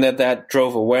that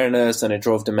drove awareness and it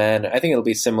drove demand. I think it'll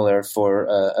be similar for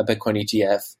a Bitcoin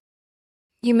ETF.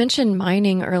 You mentioned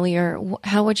mining earlier.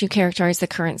 How would you characterize the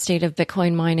current state of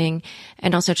Bitcoin mining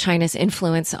and also China's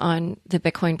influence on the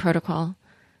Bitcoin protocol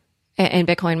and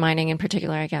Bitcoin mining in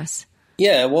particular, I guess?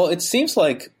 Yeah, well, it seems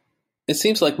like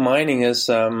mining is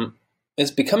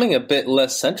is becoming a bit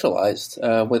less centralized.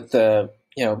 With the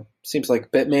seems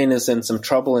like Bitmain is in some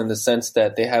trouble in the sense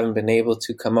that they haven't been able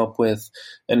to come up with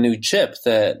a new chip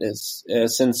that is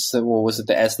since what was it,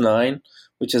 the S9,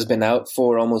 which has been out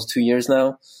for almost 2 years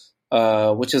now,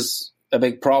 which is a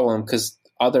big problem because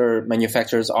other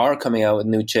manufacturers are coming out with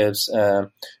new chips. And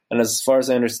as far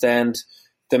as I understand,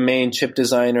 the main chip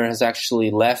designer has actually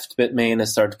left Bitmain and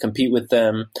started to compete with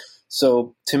them.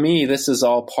 So to me, this is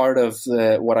all part of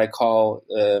what I call,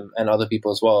 and other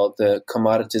people as well, the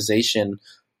commoditization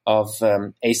of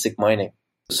ASIC mining.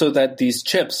 So that these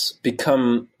chips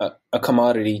become a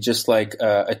commodity, just like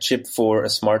a chip for a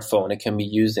smartphone. It can be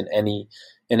used in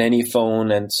any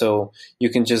phone, and so you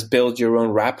can just build your own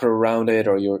wrapper around it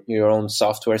or your own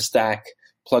software stack,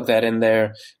 plug that in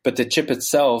there. But the chip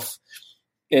itself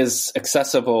is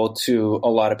accessible to a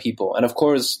lot of people. And of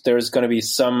course, there's going to be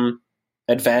some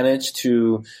advantage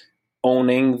to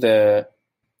owning the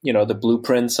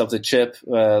blueprints of the chip.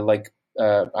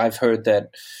 I've heard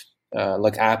that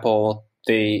like Apple,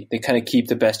 they kind of keep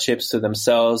the best chips to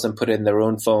themselves and put it in their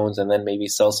own phones and then maybe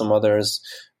sell some others.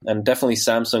 And definitely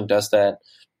Samsung does that.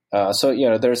 So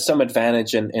there's some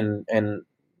advantage in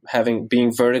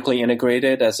being vertically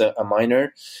integrated as a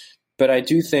miner. But I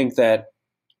do think that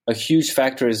a huge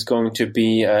factor is going to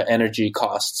be energy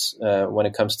costs when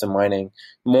it comes to mining,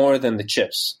 more than the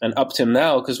chips. And up to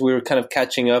now, because we were kind of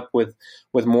catching up with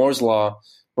Moore's law,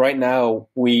 right now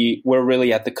we're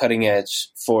really at the cutting edge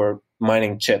for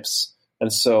mining chips.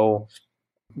 And so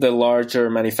the larger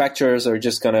manufacturers are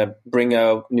just going to bring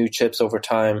out new chips over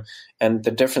time, and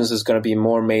the difference is going to be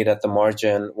more made at the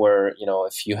margin, where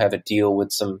if you have a deal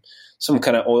with some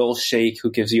kind of oil sheikh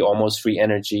who gives you almost free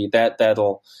energy,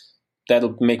 that'll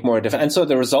make more difference. And so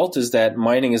the result is that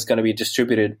mining is going to be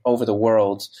distributed over the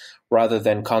world rather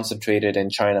than concentrated in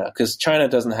China, because China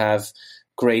doesn't have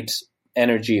great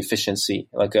energy efficiency.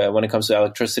 Like when it comes to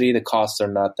electricity, the costs are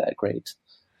not that great.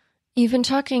 You've been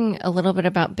talking a little bit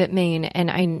about Bitmain,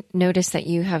 and I noticed that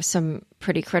you have some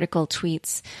pretty critical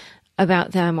tweets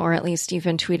about them, or at least you've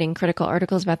been tweeting critical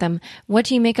articles about them. What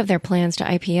do you make of their plans to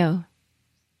IPO?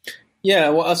 Yeah,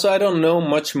 well, so I don't know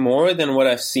much more than what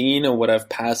I've seen or what I've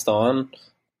passed on.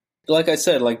 Like I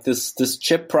said, like this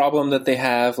chip problem that they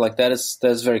have, like that is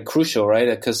very crucial, right?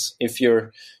 Because if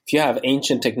you have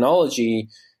ancient technology,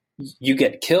 you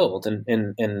get killed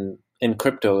in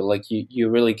crypto. Like you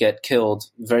really get killed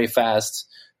very fast.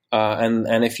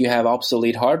 And if you have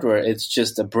obsolete hardware, it's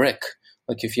just a brick.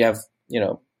 Like if you have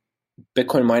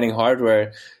Bitcoin mining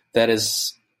hardware that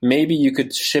is, maybe you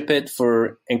could ship it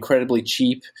for incredibly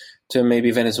cheap to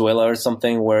maybe Venezuela or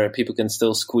something where people can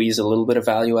still squeeze a little bit of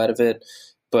value out of it,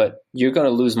 but you're going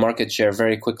to lose market share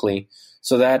very quickly.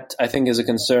 So that, I think, is a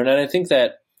concern. And I think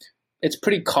that it's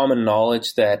pretty common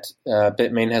knowledge that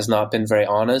Bitmain has not been very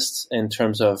honest in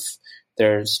terms of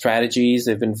their strategies.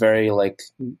 They've been very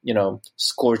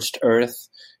scorched earth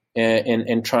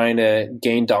in trying to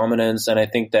gain dominance. And I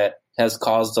think that has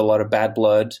caused a lot of bad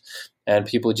blood and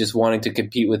people just wanting to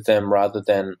compete with them rather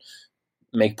than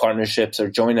make partnerships or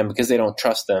join them because they don't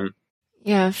trust them.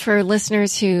 Yeah, for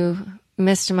listeners who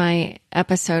missed my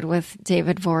episode with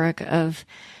David Vorik of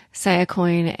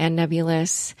Siacoin and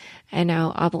Nebulous and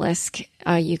now Obelisk,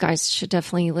 you guys should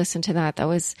definitely listen to that. That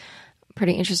was a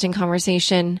pretty interesting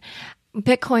conversation.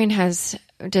 Bitcoin has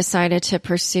decided to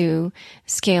pursue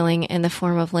scaling in the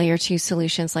form of layer 2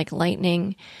 solutions like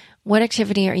Lightning. What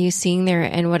activity are you seeing there,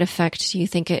 and what effect do you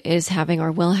think it is having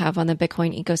or will have on the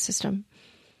Bitcoin ecosystem?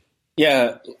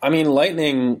 Yeah, I mean,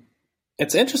 Lightning,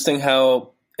 it's interesting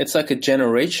how it's like a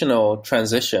generational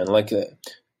transition. Like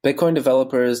Bitcoin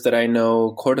developers that I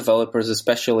know, core developers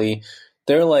especially,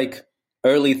 they're like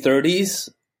early 30s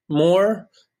more.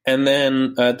 And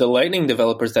then the Lightning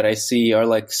developers that I see are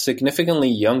like significantly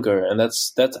younger. And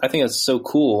that's I think that's so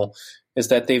cool, is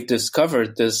that they've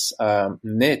discovered this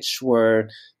niche where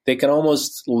they can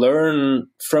almost learn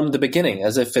from the beginning,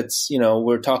 as if it's,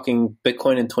 we're talking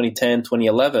Bitcoin in 2010,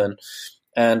 2011,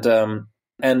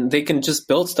 and they can just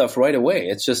build stuff right away.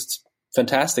 It's just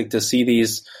fantastic to see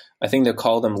these, I think they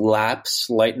call them LAPS,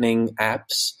 Lightning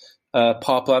apps,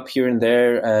 pop up here and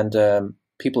there, and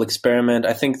people experiment.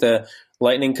 I think the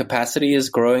Lightning capacity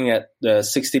is growing at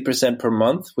 60% per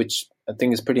month, which I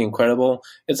think is pretty incredible.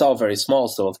 It's all very small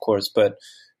still, of course, but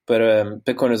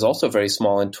Bitcoin is also very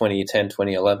small in 2010,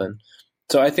 2011.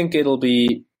 So I think it's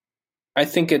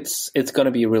going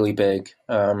to be really big.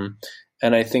 And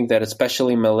I think that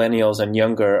especially millennials and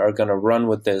younger are going to run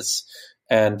with this.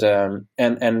 And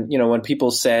when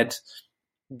people said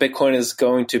Bitcoin is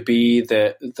going to be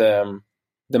the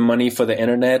money for the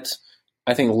internet,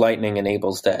 I think Lightning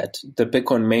enables that. The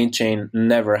Bitcoin main chain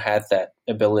never had that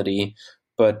ability,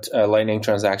 but Lightning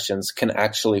transactions can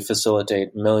actually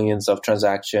facilitate millions of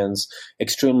transactions,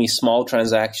 extremely small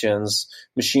transactions,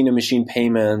 machine-to-machine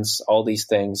payments, all these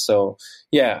things. So,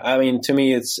 yeah, I mean, to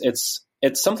me, it's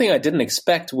something I didn't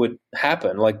expect would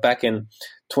happen. Like back in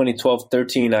 2012,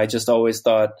 13, I just always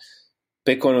thought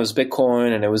Bitcoin was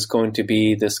Bitcoin and it was going to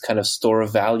be this kind of store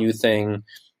of value thing,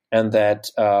 and that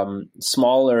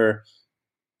smaller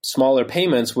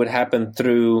payments would happen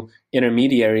through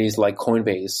intermediaries like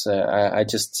Coinbase.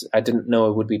 I didn't know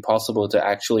it would be possible to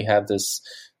actually have this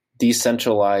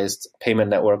decentralized payment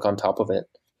network on top of it.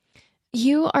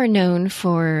 You are known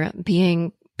for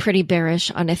being pretty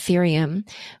bearish on Ethereum,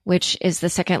 which is the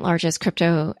second largest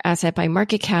crypto asset by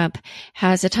market cap,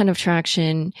 has a ton of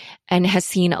traction, and has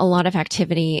seen a lot of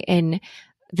activity in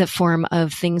the form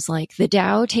of things like the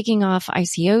DAO taking off,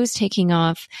 ICOs taking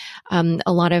off,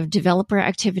 a lot of developer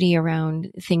activity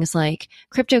around things like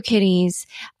CryptoKitties,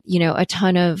 a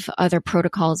ton of other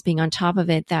protocols being on top of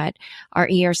it that are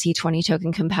ERC20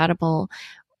 token compatible.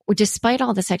 Despite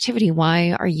all this activity,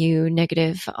 why are you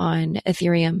negative on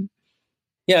Ethereum?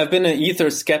 Yeah, I've been an Ether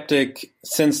skeptic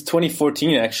since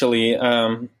 2014, actually.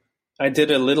 I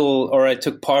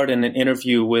took part in an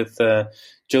interview with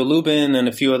Joe Lubin and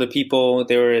a few other people.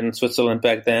 They were in Switzerland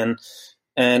back then.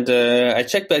 And I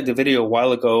checked back the video a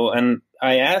while ago, and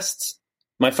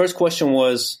my first question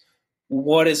was,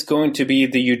 what is going to be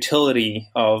the utility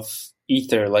of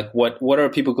Ether? Like, what are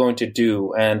people going to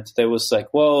do? And there was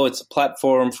like, well, it's a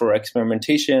platform for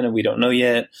experimentation, and we don't know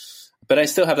yet. But I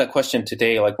still have that question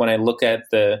today. Like when I look at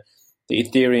the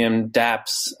Ethereum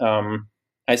dApps,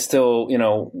 I still,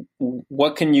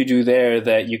 what can you do there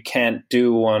that you can't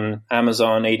do on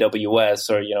Amazon AWS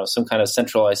or, some kind of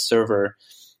centralized server?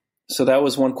 So that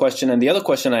was one question. And the other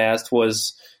question I asked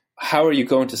was, how are you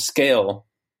going to scale?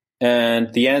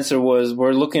 And the answer was,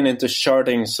 we're looking into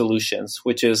sharding solutions,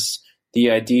 which is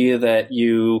the idea that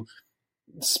you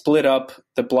split up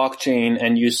the blockchain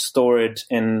and you store it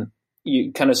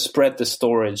you kind of spread the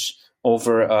storage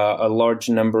over a large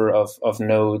number of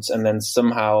nodes and then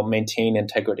somehow maintain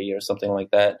integrity or something like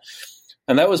that.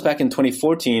 And that was back in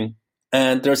 2014.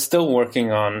 And they're still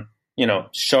working on,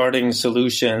 sharding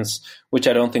solutions, which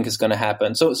I don't think is going to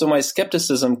happen. So my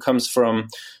skepticism comes from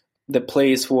the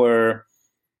place where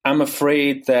I'm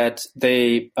afraid that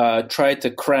they tried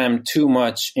to cram too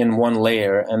much in one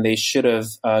layer, and they should have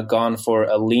gone for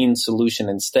a lean solution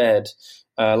instead.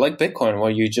 Like Bitcoin, where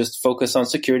you just focus on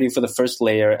security for the first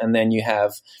layer, and then you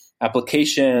have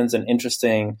applications and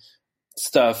interesting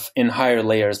stuff in higher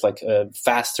layers, like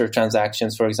faster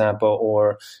transactions, for example,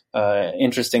 or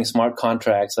interesting smart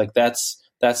contracts. Like that's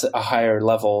a higher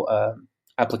level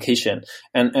application.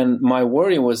 And my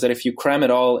worry was that if you cram it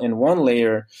all in one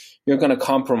layer, you're going to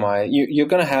compromise. You're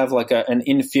going to have like an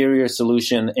inferior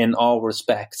solution in all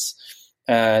respects.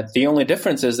 The only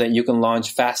difference is that you can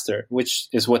launch faster, which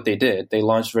is what they did. They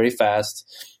launched very fast,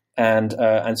 and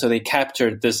so they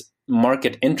captured this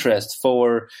market interest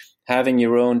for having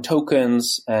your own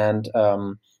tokens, and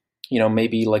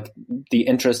maybe like the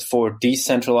interest for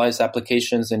decentralized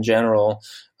applications in general,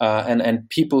 and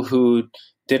people who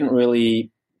didn't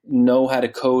really know how to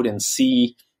code in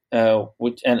C, and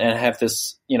have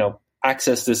this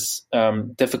access this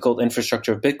difficult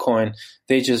infrastructure of Bitcoin.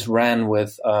 They just ran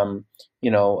with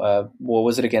what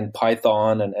was it again?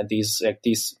 Python and these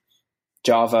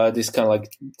Java, these kind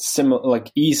of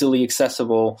like easily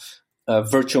accessible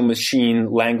virtual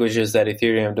machine languages that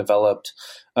Ethereum developed.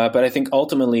 But I think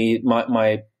ultimately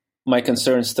my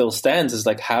concern still stands, is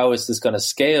like, how is this going to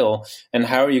scale, and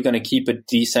how are you going to keep it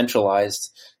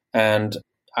decentralized? And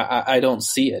I don't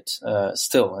see it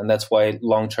still, and that's why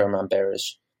long term I'm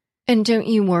bearish. And don't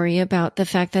you worry about the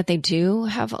fact that they do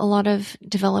have a lot of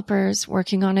developers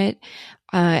working on it,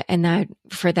 and that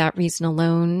for that reason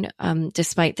alone,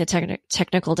 despite the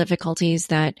technical difficulties,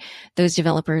 that those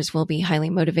developers will be highly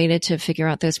motivated to figure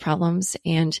out those problems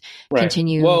and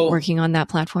continue working on that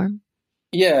platform?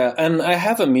 Yeah, and I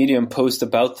have a Medium post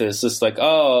about this. It's like,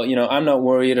 I'm not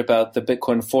worried about the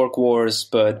Bitcoin fork wars,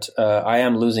 but I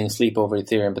am losing sleep over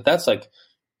Ethereum. But that's like,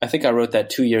 I think I wrote that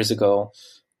 2 years ago.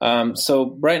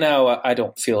 So right now I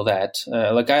don't feel that.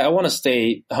 I want to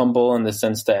stay humble in the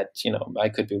sense that, I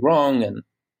could be wrong,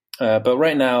 but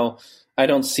right now I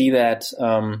don't see that.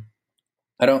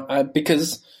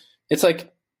 Because it's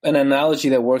like an analogy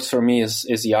that works for me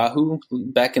is Yahoo.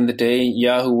 Back in the day,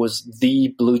 Yahoo was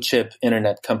the blue chip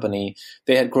internet company.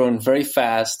 They had grown very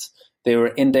fast. They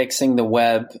were indexing the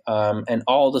web, and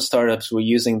all the startups were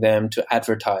using them to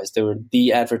advertise. They were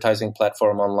the advertising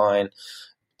platform online.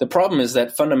 The problem is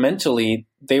that fundamentally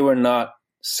they were not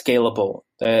scalable.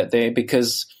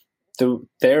 Because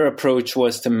their approach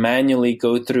was to manually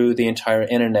go through the entire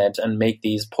internet and make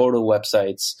these portal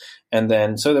websites, and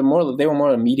then so they were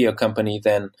more a media company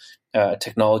than a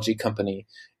technology company,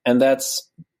 and that's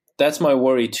my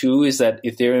worry too. Is that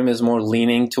Ethereum is more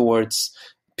leaning towards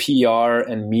PR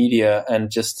and media, and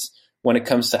just when it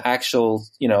comes to actual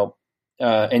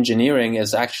engineering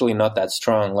is actually not that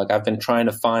strong. Like I've been trying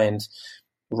to find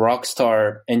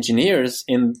rockstar engineers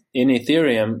in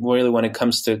Ethereum really when it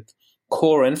comes to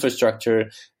core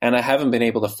infrastructure, and I haven't been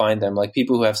able to find them, like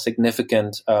people who have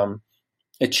significant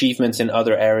achievements in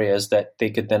other areas that they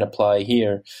could then apply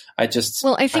here. I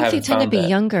think they tend to be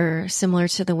younger, similar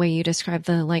to the way you describe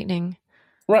the Lightning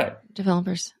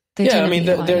developers.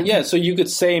 So you could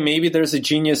say maybe there's a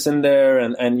genius in there,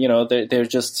 and they're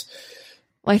just.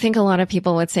 Well, I think a lot of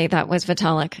people would say that was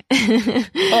Vitalik.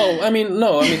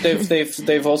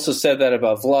 They've also said that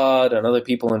about Vlad and other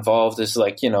people involved. Is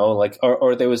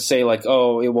or they would say like,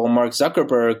 Mark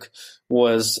Zuckerberg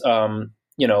was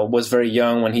very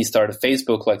young when he started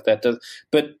Facebook, like that.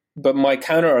 But my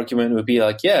counter argument would be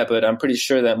like, yeah, but I'm pretty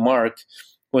sure that Mark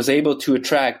was able to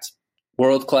attract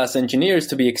world-class engineers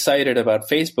to be excited about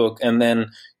Facebook, and then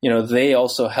they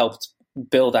also helped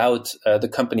build out the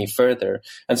company further.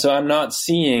 And so I'm not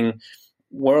seeing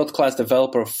world-class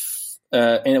developer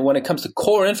when it comes to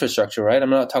core infrastructure, right? I'm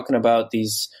not talking about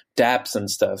these dApps and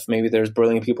stuff. Maybe there's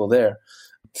brilliant people there.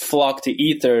 Flock to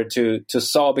Ether to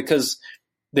solve, because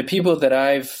the people that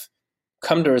I've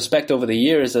come to respect over the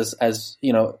years as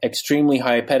extremely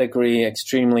high pedigree,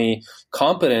 extremely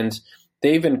competent,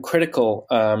 they've been critical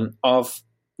of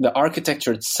the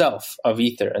architecture itself of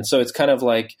Ether. And so it's kind of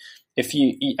like,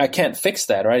 I can't fix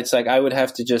that, right? It's like I would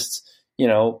have to just,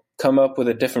 come up with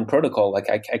a different protocol. Like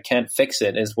I can't fix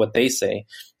it, is what they say,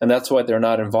 and that's why they're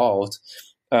not involved.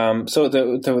 So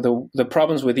the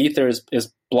problems with Ether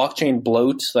is blockchain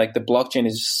bloat. Like the blockchain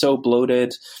is so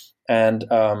bloated, and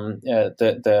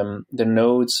the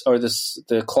nodes or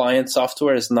the client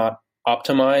software is not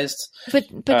optimized. But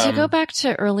to go back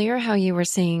to earlier, how you were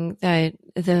saying that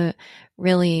the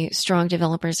really strong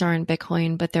developers are in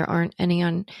Bitcoin, but there aren't any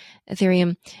on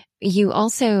Ethereum. You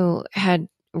also had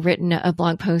written a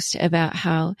blog post about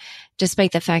how,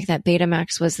 despite the fact that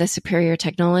Betamax was the superior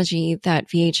technology, that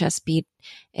VHS beat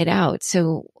it out.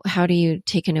 So how do you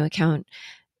take into account,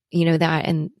 that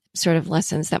and sort of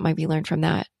lessons that might be learned from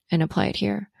that and apply it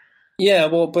here? Yeah,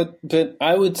 well, but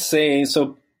I would say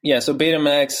so. Yeah, so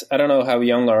Betamax, I don't know how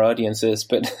young our audience is,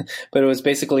 but it was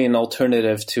basically an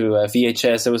alternative to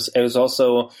VHS. It was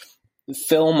also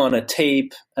film on a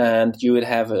tape, and you would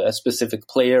have a specific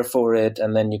player for it,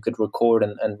 and then you could record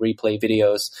and replay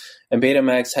videos. And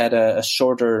Betamax had a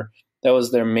shorter, that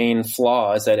was their main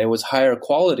flaw, is that it was higher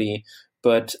quality,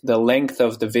 but the length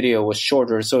of the video was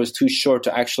shorter, so it was too short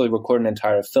to actually record an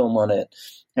entire film on it.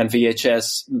 And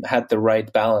VHS had the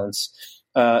right balance.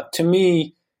 To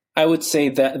me, I would say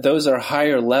that those are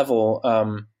higher level.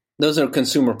 Those are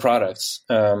consumer products.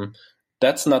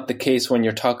 That's not the case when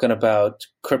you're talking about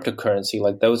cryptocurrency.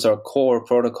 Like those are core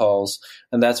protocols,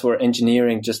 and that's where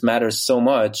engineering just matters so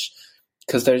much,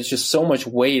 because there's just so much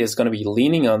weight is going to be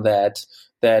leaning on that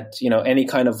any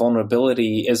kind of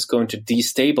vulnerability is going to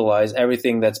destabilize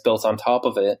everything that's built on top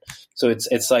of it. So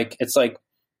it's like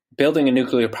building a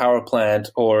nuclear power plant,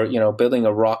 or building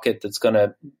a rocket that's going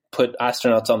to put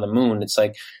astronauts on the moon. It's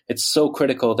like it's so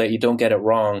critical that you don't get it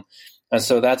wrong. And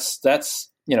so that's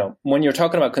when you're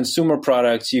talking about consumer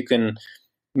products, you can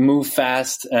move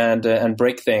fast and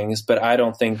break things, but I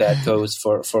don't think that goes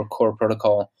for core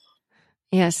protocol.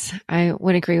 Yes, I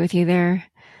would agree with you there.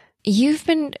 You've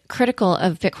been critical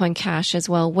of Bitcoin Cash as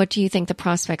well. What do you think the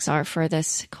prospects are for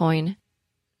this coin?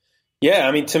 Yeah,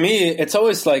 I mean, to me, it's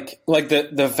always like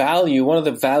the value. One of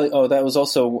the value. Oh, that was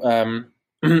also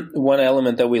one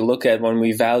element that we look at when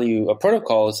we value a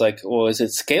protocol. Is like, well, is it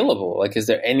scalable? Like, is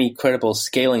there any credible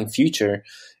scaling future?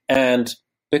 And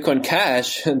Bitcoin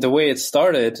Cash, the way it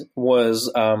started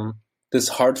was this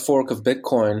hard fork of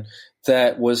Bitcoin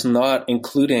that was not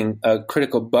including a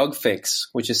critical bug fix,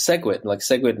 which is SegWit. Like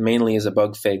SegWit mainly is a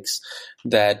bug fix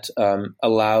that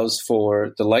allows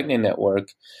for the Lightning Network.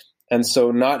 And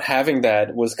so not having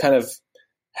that was kind of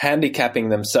handicapping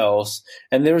themselves.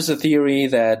 And there was a theory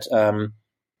that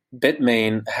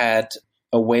Bitmain had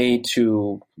a way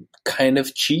to kind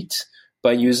of cheat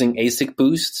by using ASIC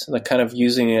boost, like kind of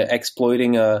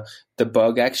exploiting the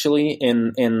bug actually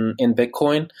in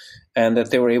Bitcoin, and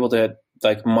that they were able to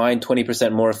like mine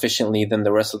 20% more efficiently than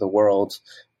the rest of the world.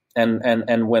 And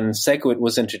when SegWit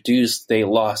was introduced, they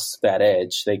lost that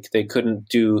edge. They couldn't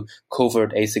do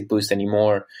covert ASIC boost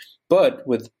anymore. But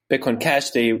with Bitcoin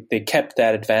Cash, they kept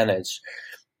that advantage.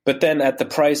 but then at the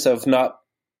price of not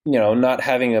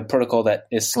having a protocol that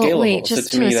is scalable. Well, wait,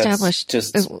 just so to me, establish,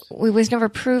 just it was never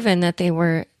proven that they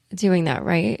were doing that,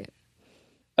 right?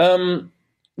 Yeah,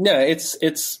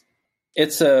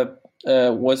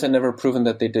 was it never proven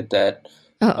that they did that?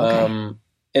 Oh, okay.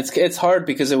 It's hard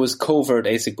because it was covert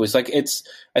ASIC boost. Like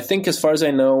I think as far as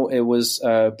I know, it was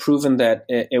proven that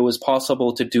it was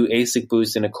possible to do ASIC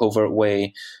boost in a covert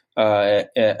way,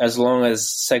 as long as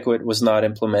SegWit was not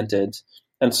implemented.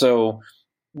 And so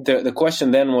the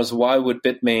question then was, why would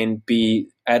Bitmain be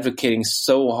advocating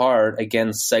so hard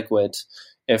against SegWit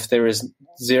if there is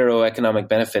zero economic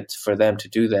benefit for them to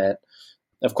do that?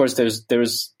 Of course,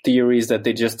 there's theories that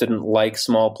they just didn't like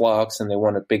small blocks and they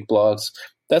wanted big blocks.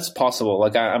 That's possible.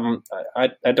 Like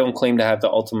I don't claim to have the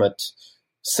ultimate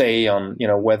say on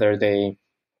whether they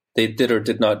did or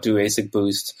did not do ASIC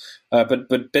boost. But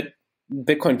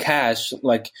Bitcoin Cash,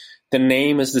 like, the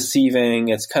name is deceiving.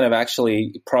 It's kind of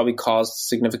actually probably caused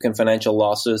significant financial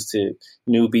losses to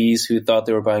newbies who thought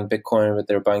they were buying Bitcoin, but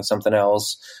they were buying something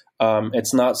else.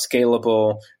 It's not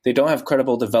scalable. They don't have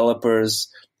credible developers,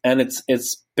 and it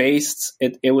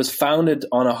was founded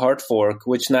on a hard fork,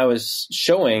 which now is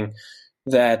showing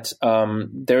that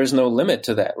there is no limit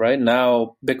to that. Right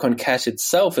now, Bitcoin Cash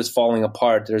itself is falling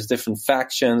apart. There's different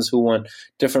factions who want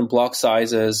different block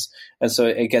sizes, and so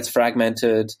it gets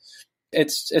fragmented.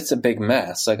 It's a big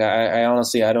mess. Like I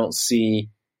honestly, I don't see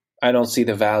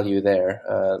the value there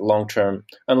long term,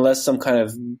 unless some kind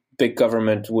of big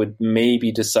government would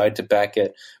maybe decide to back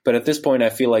it. But at this point, I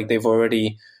feel like they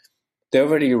already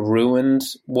ruined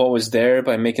what was there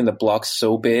by making the blocks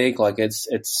so big. Like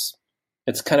it's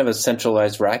kind of a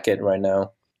centralized racket right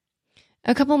now.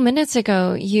 A couple minutes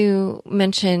ago, you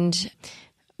mentioned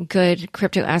good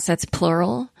crypto assets,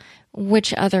 plural.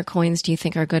 Which other coins do you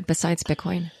think are good besides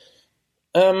Bitcoin?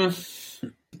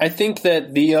 I think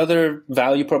that the other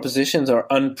value propositions are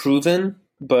unproven,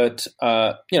 but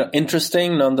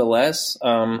interesting nonetheless.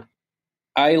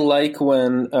 I like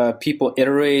when people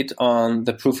iterate on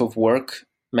the proof of work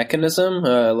mechanism.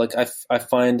 Like I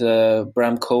find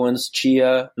Bram Cohen's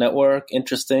Chia network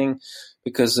interesting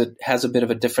because it has a bit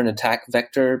of a different attack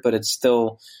vector, but it's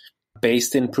still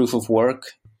based in proof of work.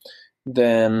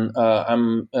 Then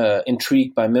I'm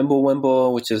intrigued by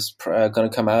Mimblewimble, which is going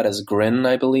to come out as Grin,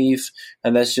 I believe.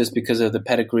 And that's just because of the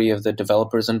pedigree of the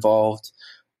developers involved.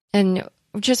 And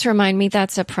just remind me,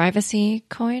 that's a privacy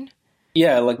coin?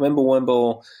 Yeah, like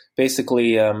Mimblewimble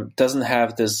basically doesn't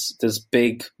have this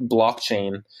big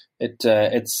blockchain.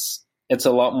 It's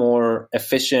a lot more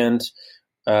efficient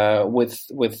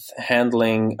with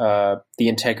handling the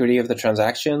integrity of the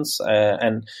transactions,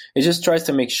 and it just tries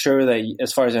to make sure that,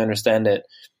 as far as I understand it,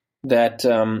 that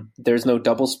there's no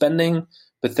double spending,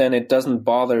 but then it doesn't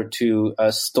bother to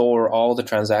store all the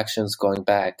transactions going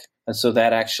back, and so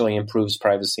that actually improves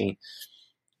privacy.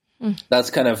 That's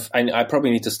kind of, I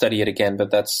probably need to study it again, but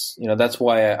that's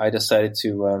why I decided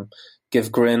to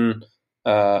give Grin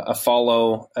a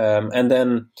follow, and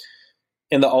then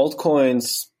in the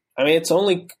altcoins, I mean, it's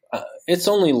only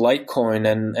Litecoin,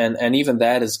 and even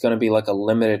that is going to be like a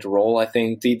limited role. I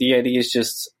think the idea is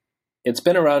just, it's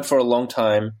been around for a long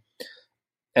time,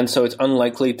 and so it's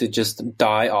unlikely to just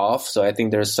die off. So I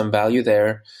think there's some value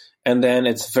there, and then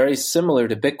it's very similar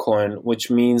to Bitcoin,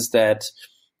 which means that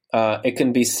it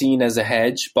can be seen as a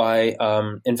hedge by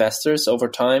investors over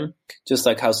time, just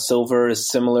like how silver is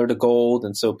similar to gold,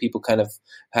 and so people kind of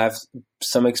have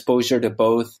some exposure to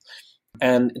both.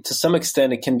 And to some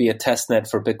extent, it can be a test net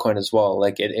for Bitcoin as well.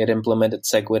 Like it implemented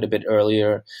SegWit a bit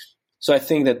earlier. So I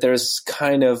think that there's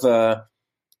kind of a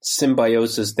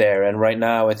symbiosis there. And right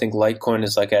now, I think Litecoin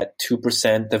is like at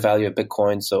 2% the value of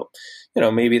Bitcoin. So,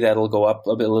 maybe that'll go up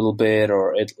a little bit,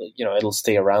 or it'll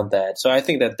stay around that. So I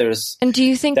think that there's. And do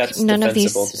you think none of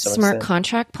these smart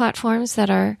contract platforms that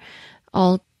are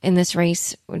all in this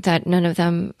race, that none of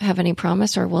them have any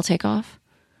promise or will take off?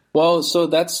 Well, so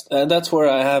that's where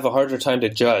I have a harder time to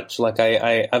judge. Like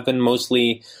I've been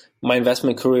mostly, my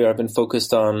investment career, I've been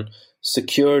focused on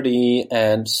security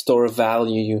and store of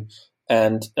value.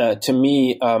 And to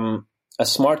me, a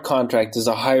smart contract is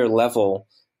a higher level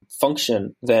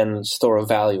function than store of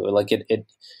value. Like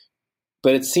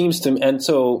but it seems to me, and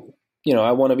so,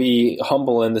 I want to be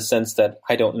humble in the sense that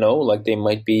I don't know, like they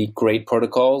might be great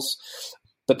protocols.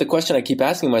 But the question I keep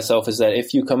asking myself is that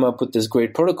if you come up with this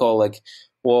great protocol, like,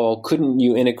 well, couldn't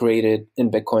you integrate it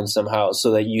in Bitcoin somehow so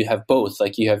that you have both?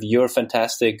 Like you have your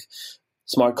fantastic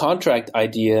smart contract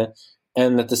idea,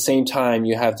 and at the same time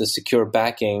you have the secure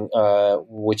backing,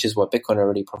 which is what Bitcoin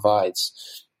already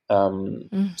provides.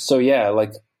 So yeah,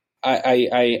 like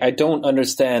I don't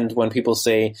understand when people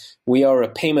say we are a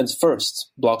payments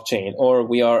first blockchain or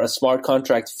we are a smart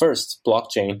contract first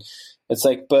blockchain. It's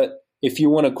like, but if you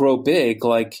want to grow big,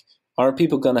 like, aren't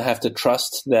people going to have to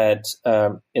trust that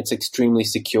it's extremely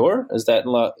secure? Is that,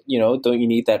 don't you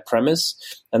need that premise?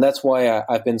 And that's why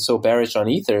I've been so bearish on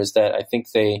Ether, is that I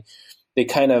think they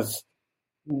kind of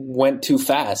went too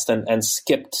fast and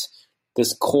skipped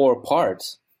this core part,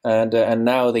 and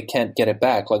now they can't get it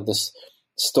back. Like this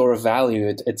store of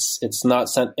value, it's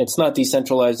not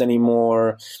decentralized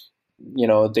anymore.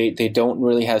 They don't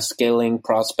really have scaling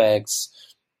prospects,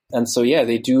 and so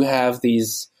they do have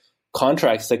these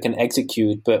contracts that can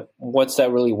execute, but what's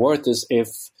that really worth is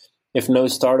if no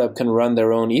startup can run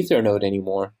their own Ether node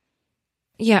anymore.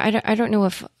 Yeah, I don't know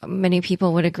if many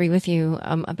people would agree with you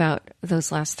about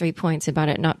those last 3 points about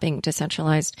it not being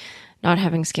decentralized, not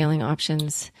having scaling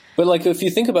options. But like, if you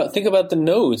think about the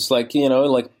nodes, like,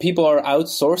 like people are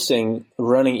outsourcing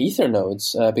running Ether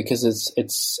nodes because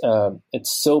it's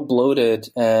so bloated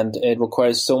and it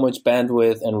requires so much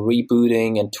bandwidth and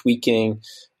rebooting and tweaking.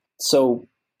 So.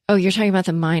 Oh, you're talking about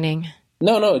the mining.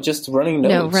 No, just running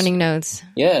nodes. No, running nodes.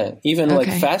 Yeah, even like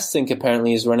FastSync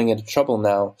apparently is running into trouble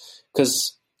now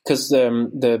because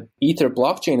the Ether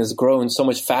blockchain has grown so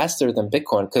much faster than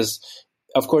Bitcoin. Because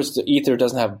of course the Ether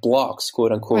doesn't have blocks,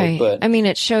 quote unquote. Right. But I mean,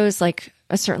 it shows like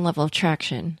a certain level of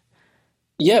traction.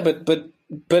 Yeah, but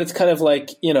it's kind of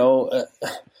like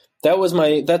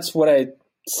that's what I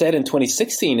said in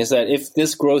 2016, is that if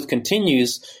this growth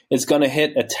continues, it's going to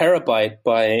hit a terabyte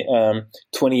by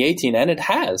 2018, and it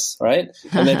has, right?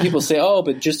 And then people say, oh,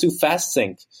 but just do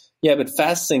FastSync. Yeah, but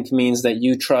FastSync means that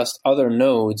you trust other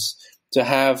nodes to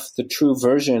have the true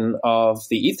version of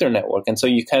the Ether network, and so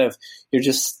you're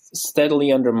just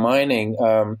steadily undermining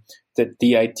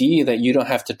the idea that you don't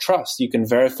have to trust. You can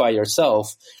verify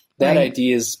yourself. That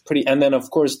idea is pretty, and then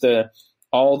of course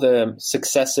all the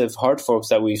successive hard forks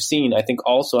that we've seen, I think,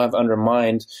 also have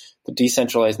undermined the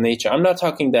decentralized nature. I'm not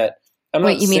talking that.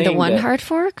 Wait, you mean the one hard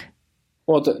fork?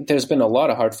 Well, there's been a lot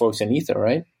of hard forks in Ether,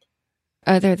 right?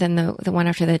 Other than the one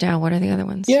after the DAO, what are the other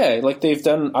ones? Yeah, like they've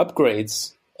done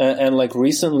upgrades, and like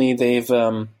recently they've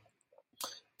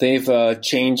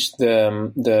changed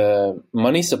the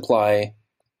money supply.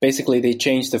 Basically, they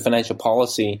changed the financial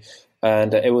policy.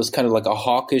 And it was kind of like a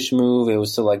hawkish move. It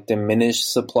was to like diminish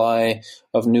supply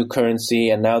of new currency.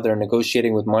 And now they're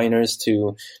negotiating with miners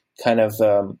to kind of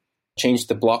change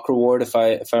the block reward, if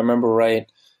I remember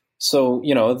right. So,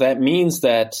 that means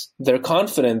that they're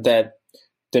confident that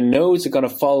the nodes are going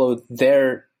to follow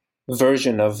their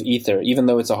version of Ether, even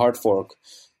though it's a hard fork.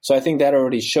 So I think that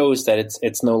already shows that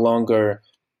it's no longer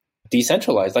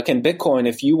decentralized. Like in Bitcoin,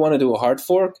 if you want to do a hard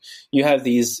fork, you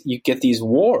get these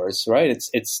wars, right?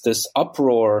 It's this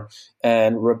uproar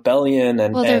and rebellion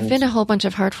and. Well, there have been a whole bunch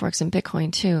of hard forks in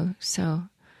Bitcoin too. So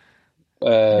I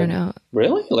don't know.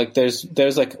 Really? Like there's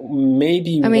like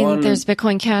maybe. I mean, there's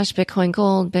Bitcoin Cash, Bitcoin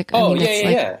Gold.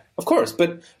 Yeah, of course.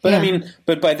 But I mean,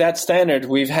 but by that standard,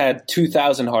 we've had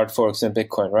 2,000 hard forks in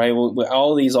Bitcoin, right?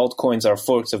 All these altcoins are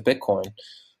forks of Bitcoin.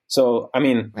 So I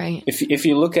mean, if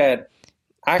you look at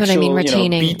actual,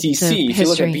 BTC. If you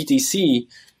look at BTC,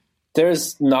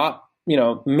 there's not,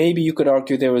 maybe you could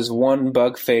argue there was one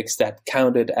bug fix that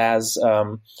counted as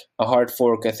a hard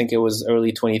fork. I think it was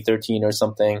early 2013 or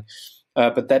something,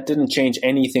 but that didn't change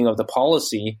anything of the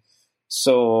policy.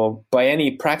 So by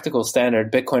any practical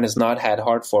standard, Bitcoin has not had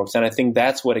hard forks, and I think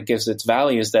that's what it gives its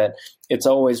value, is that it's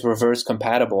always reverse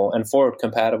compatible and forward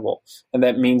compatible, and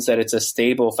that means that it's a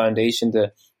stable foundation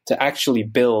to actually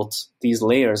build these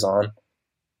layers on.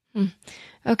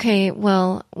 Okay,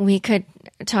 well, we could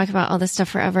talk about all this stuff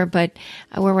forever, but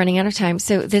we're running out of time.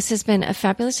 So this has been a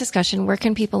fabulous discussion. Where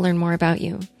can people learn more about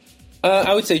you?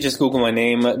 I would say just Google my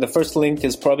name. The first link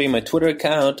is probably my Twitter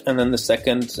account, and then the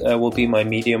second will be my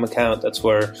Medium account. That's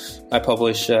where I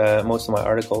publish most of my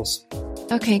articles.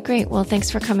 Okay, great. Well,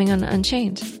 thanks for coming on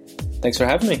Unchained. Thanks for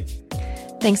having me.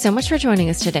 Thanks so much for joining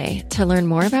us today. To learn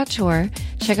more about Tor,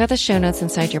 check out the show notes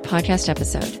inside your podcast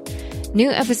episode. New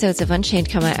episodes of Unchained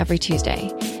come out every Tuesday.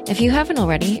 If you haven't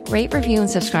already, rate, review, and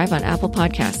subscribe on Apple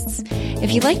Podcasts.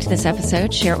 If you liked this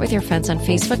episode, share it with your friends on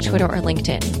Facebook, Twitter, or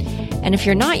LinkedIn. And if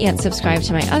you're not yet subscribed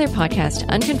to my other podcast,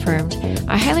 Unconfirmed,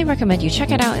 I highly recommend you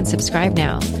check it out and subscribe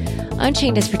now.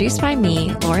 Unchained is produced by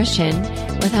me, Laura Shin,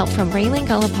 with help from Raylene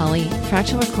Gallipoli,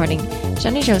 Fractal Recording,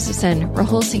 Jenny Josephson,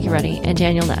 Rahul Sigurati, and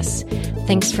Daniel Ness.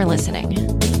 Thanks for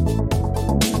listening.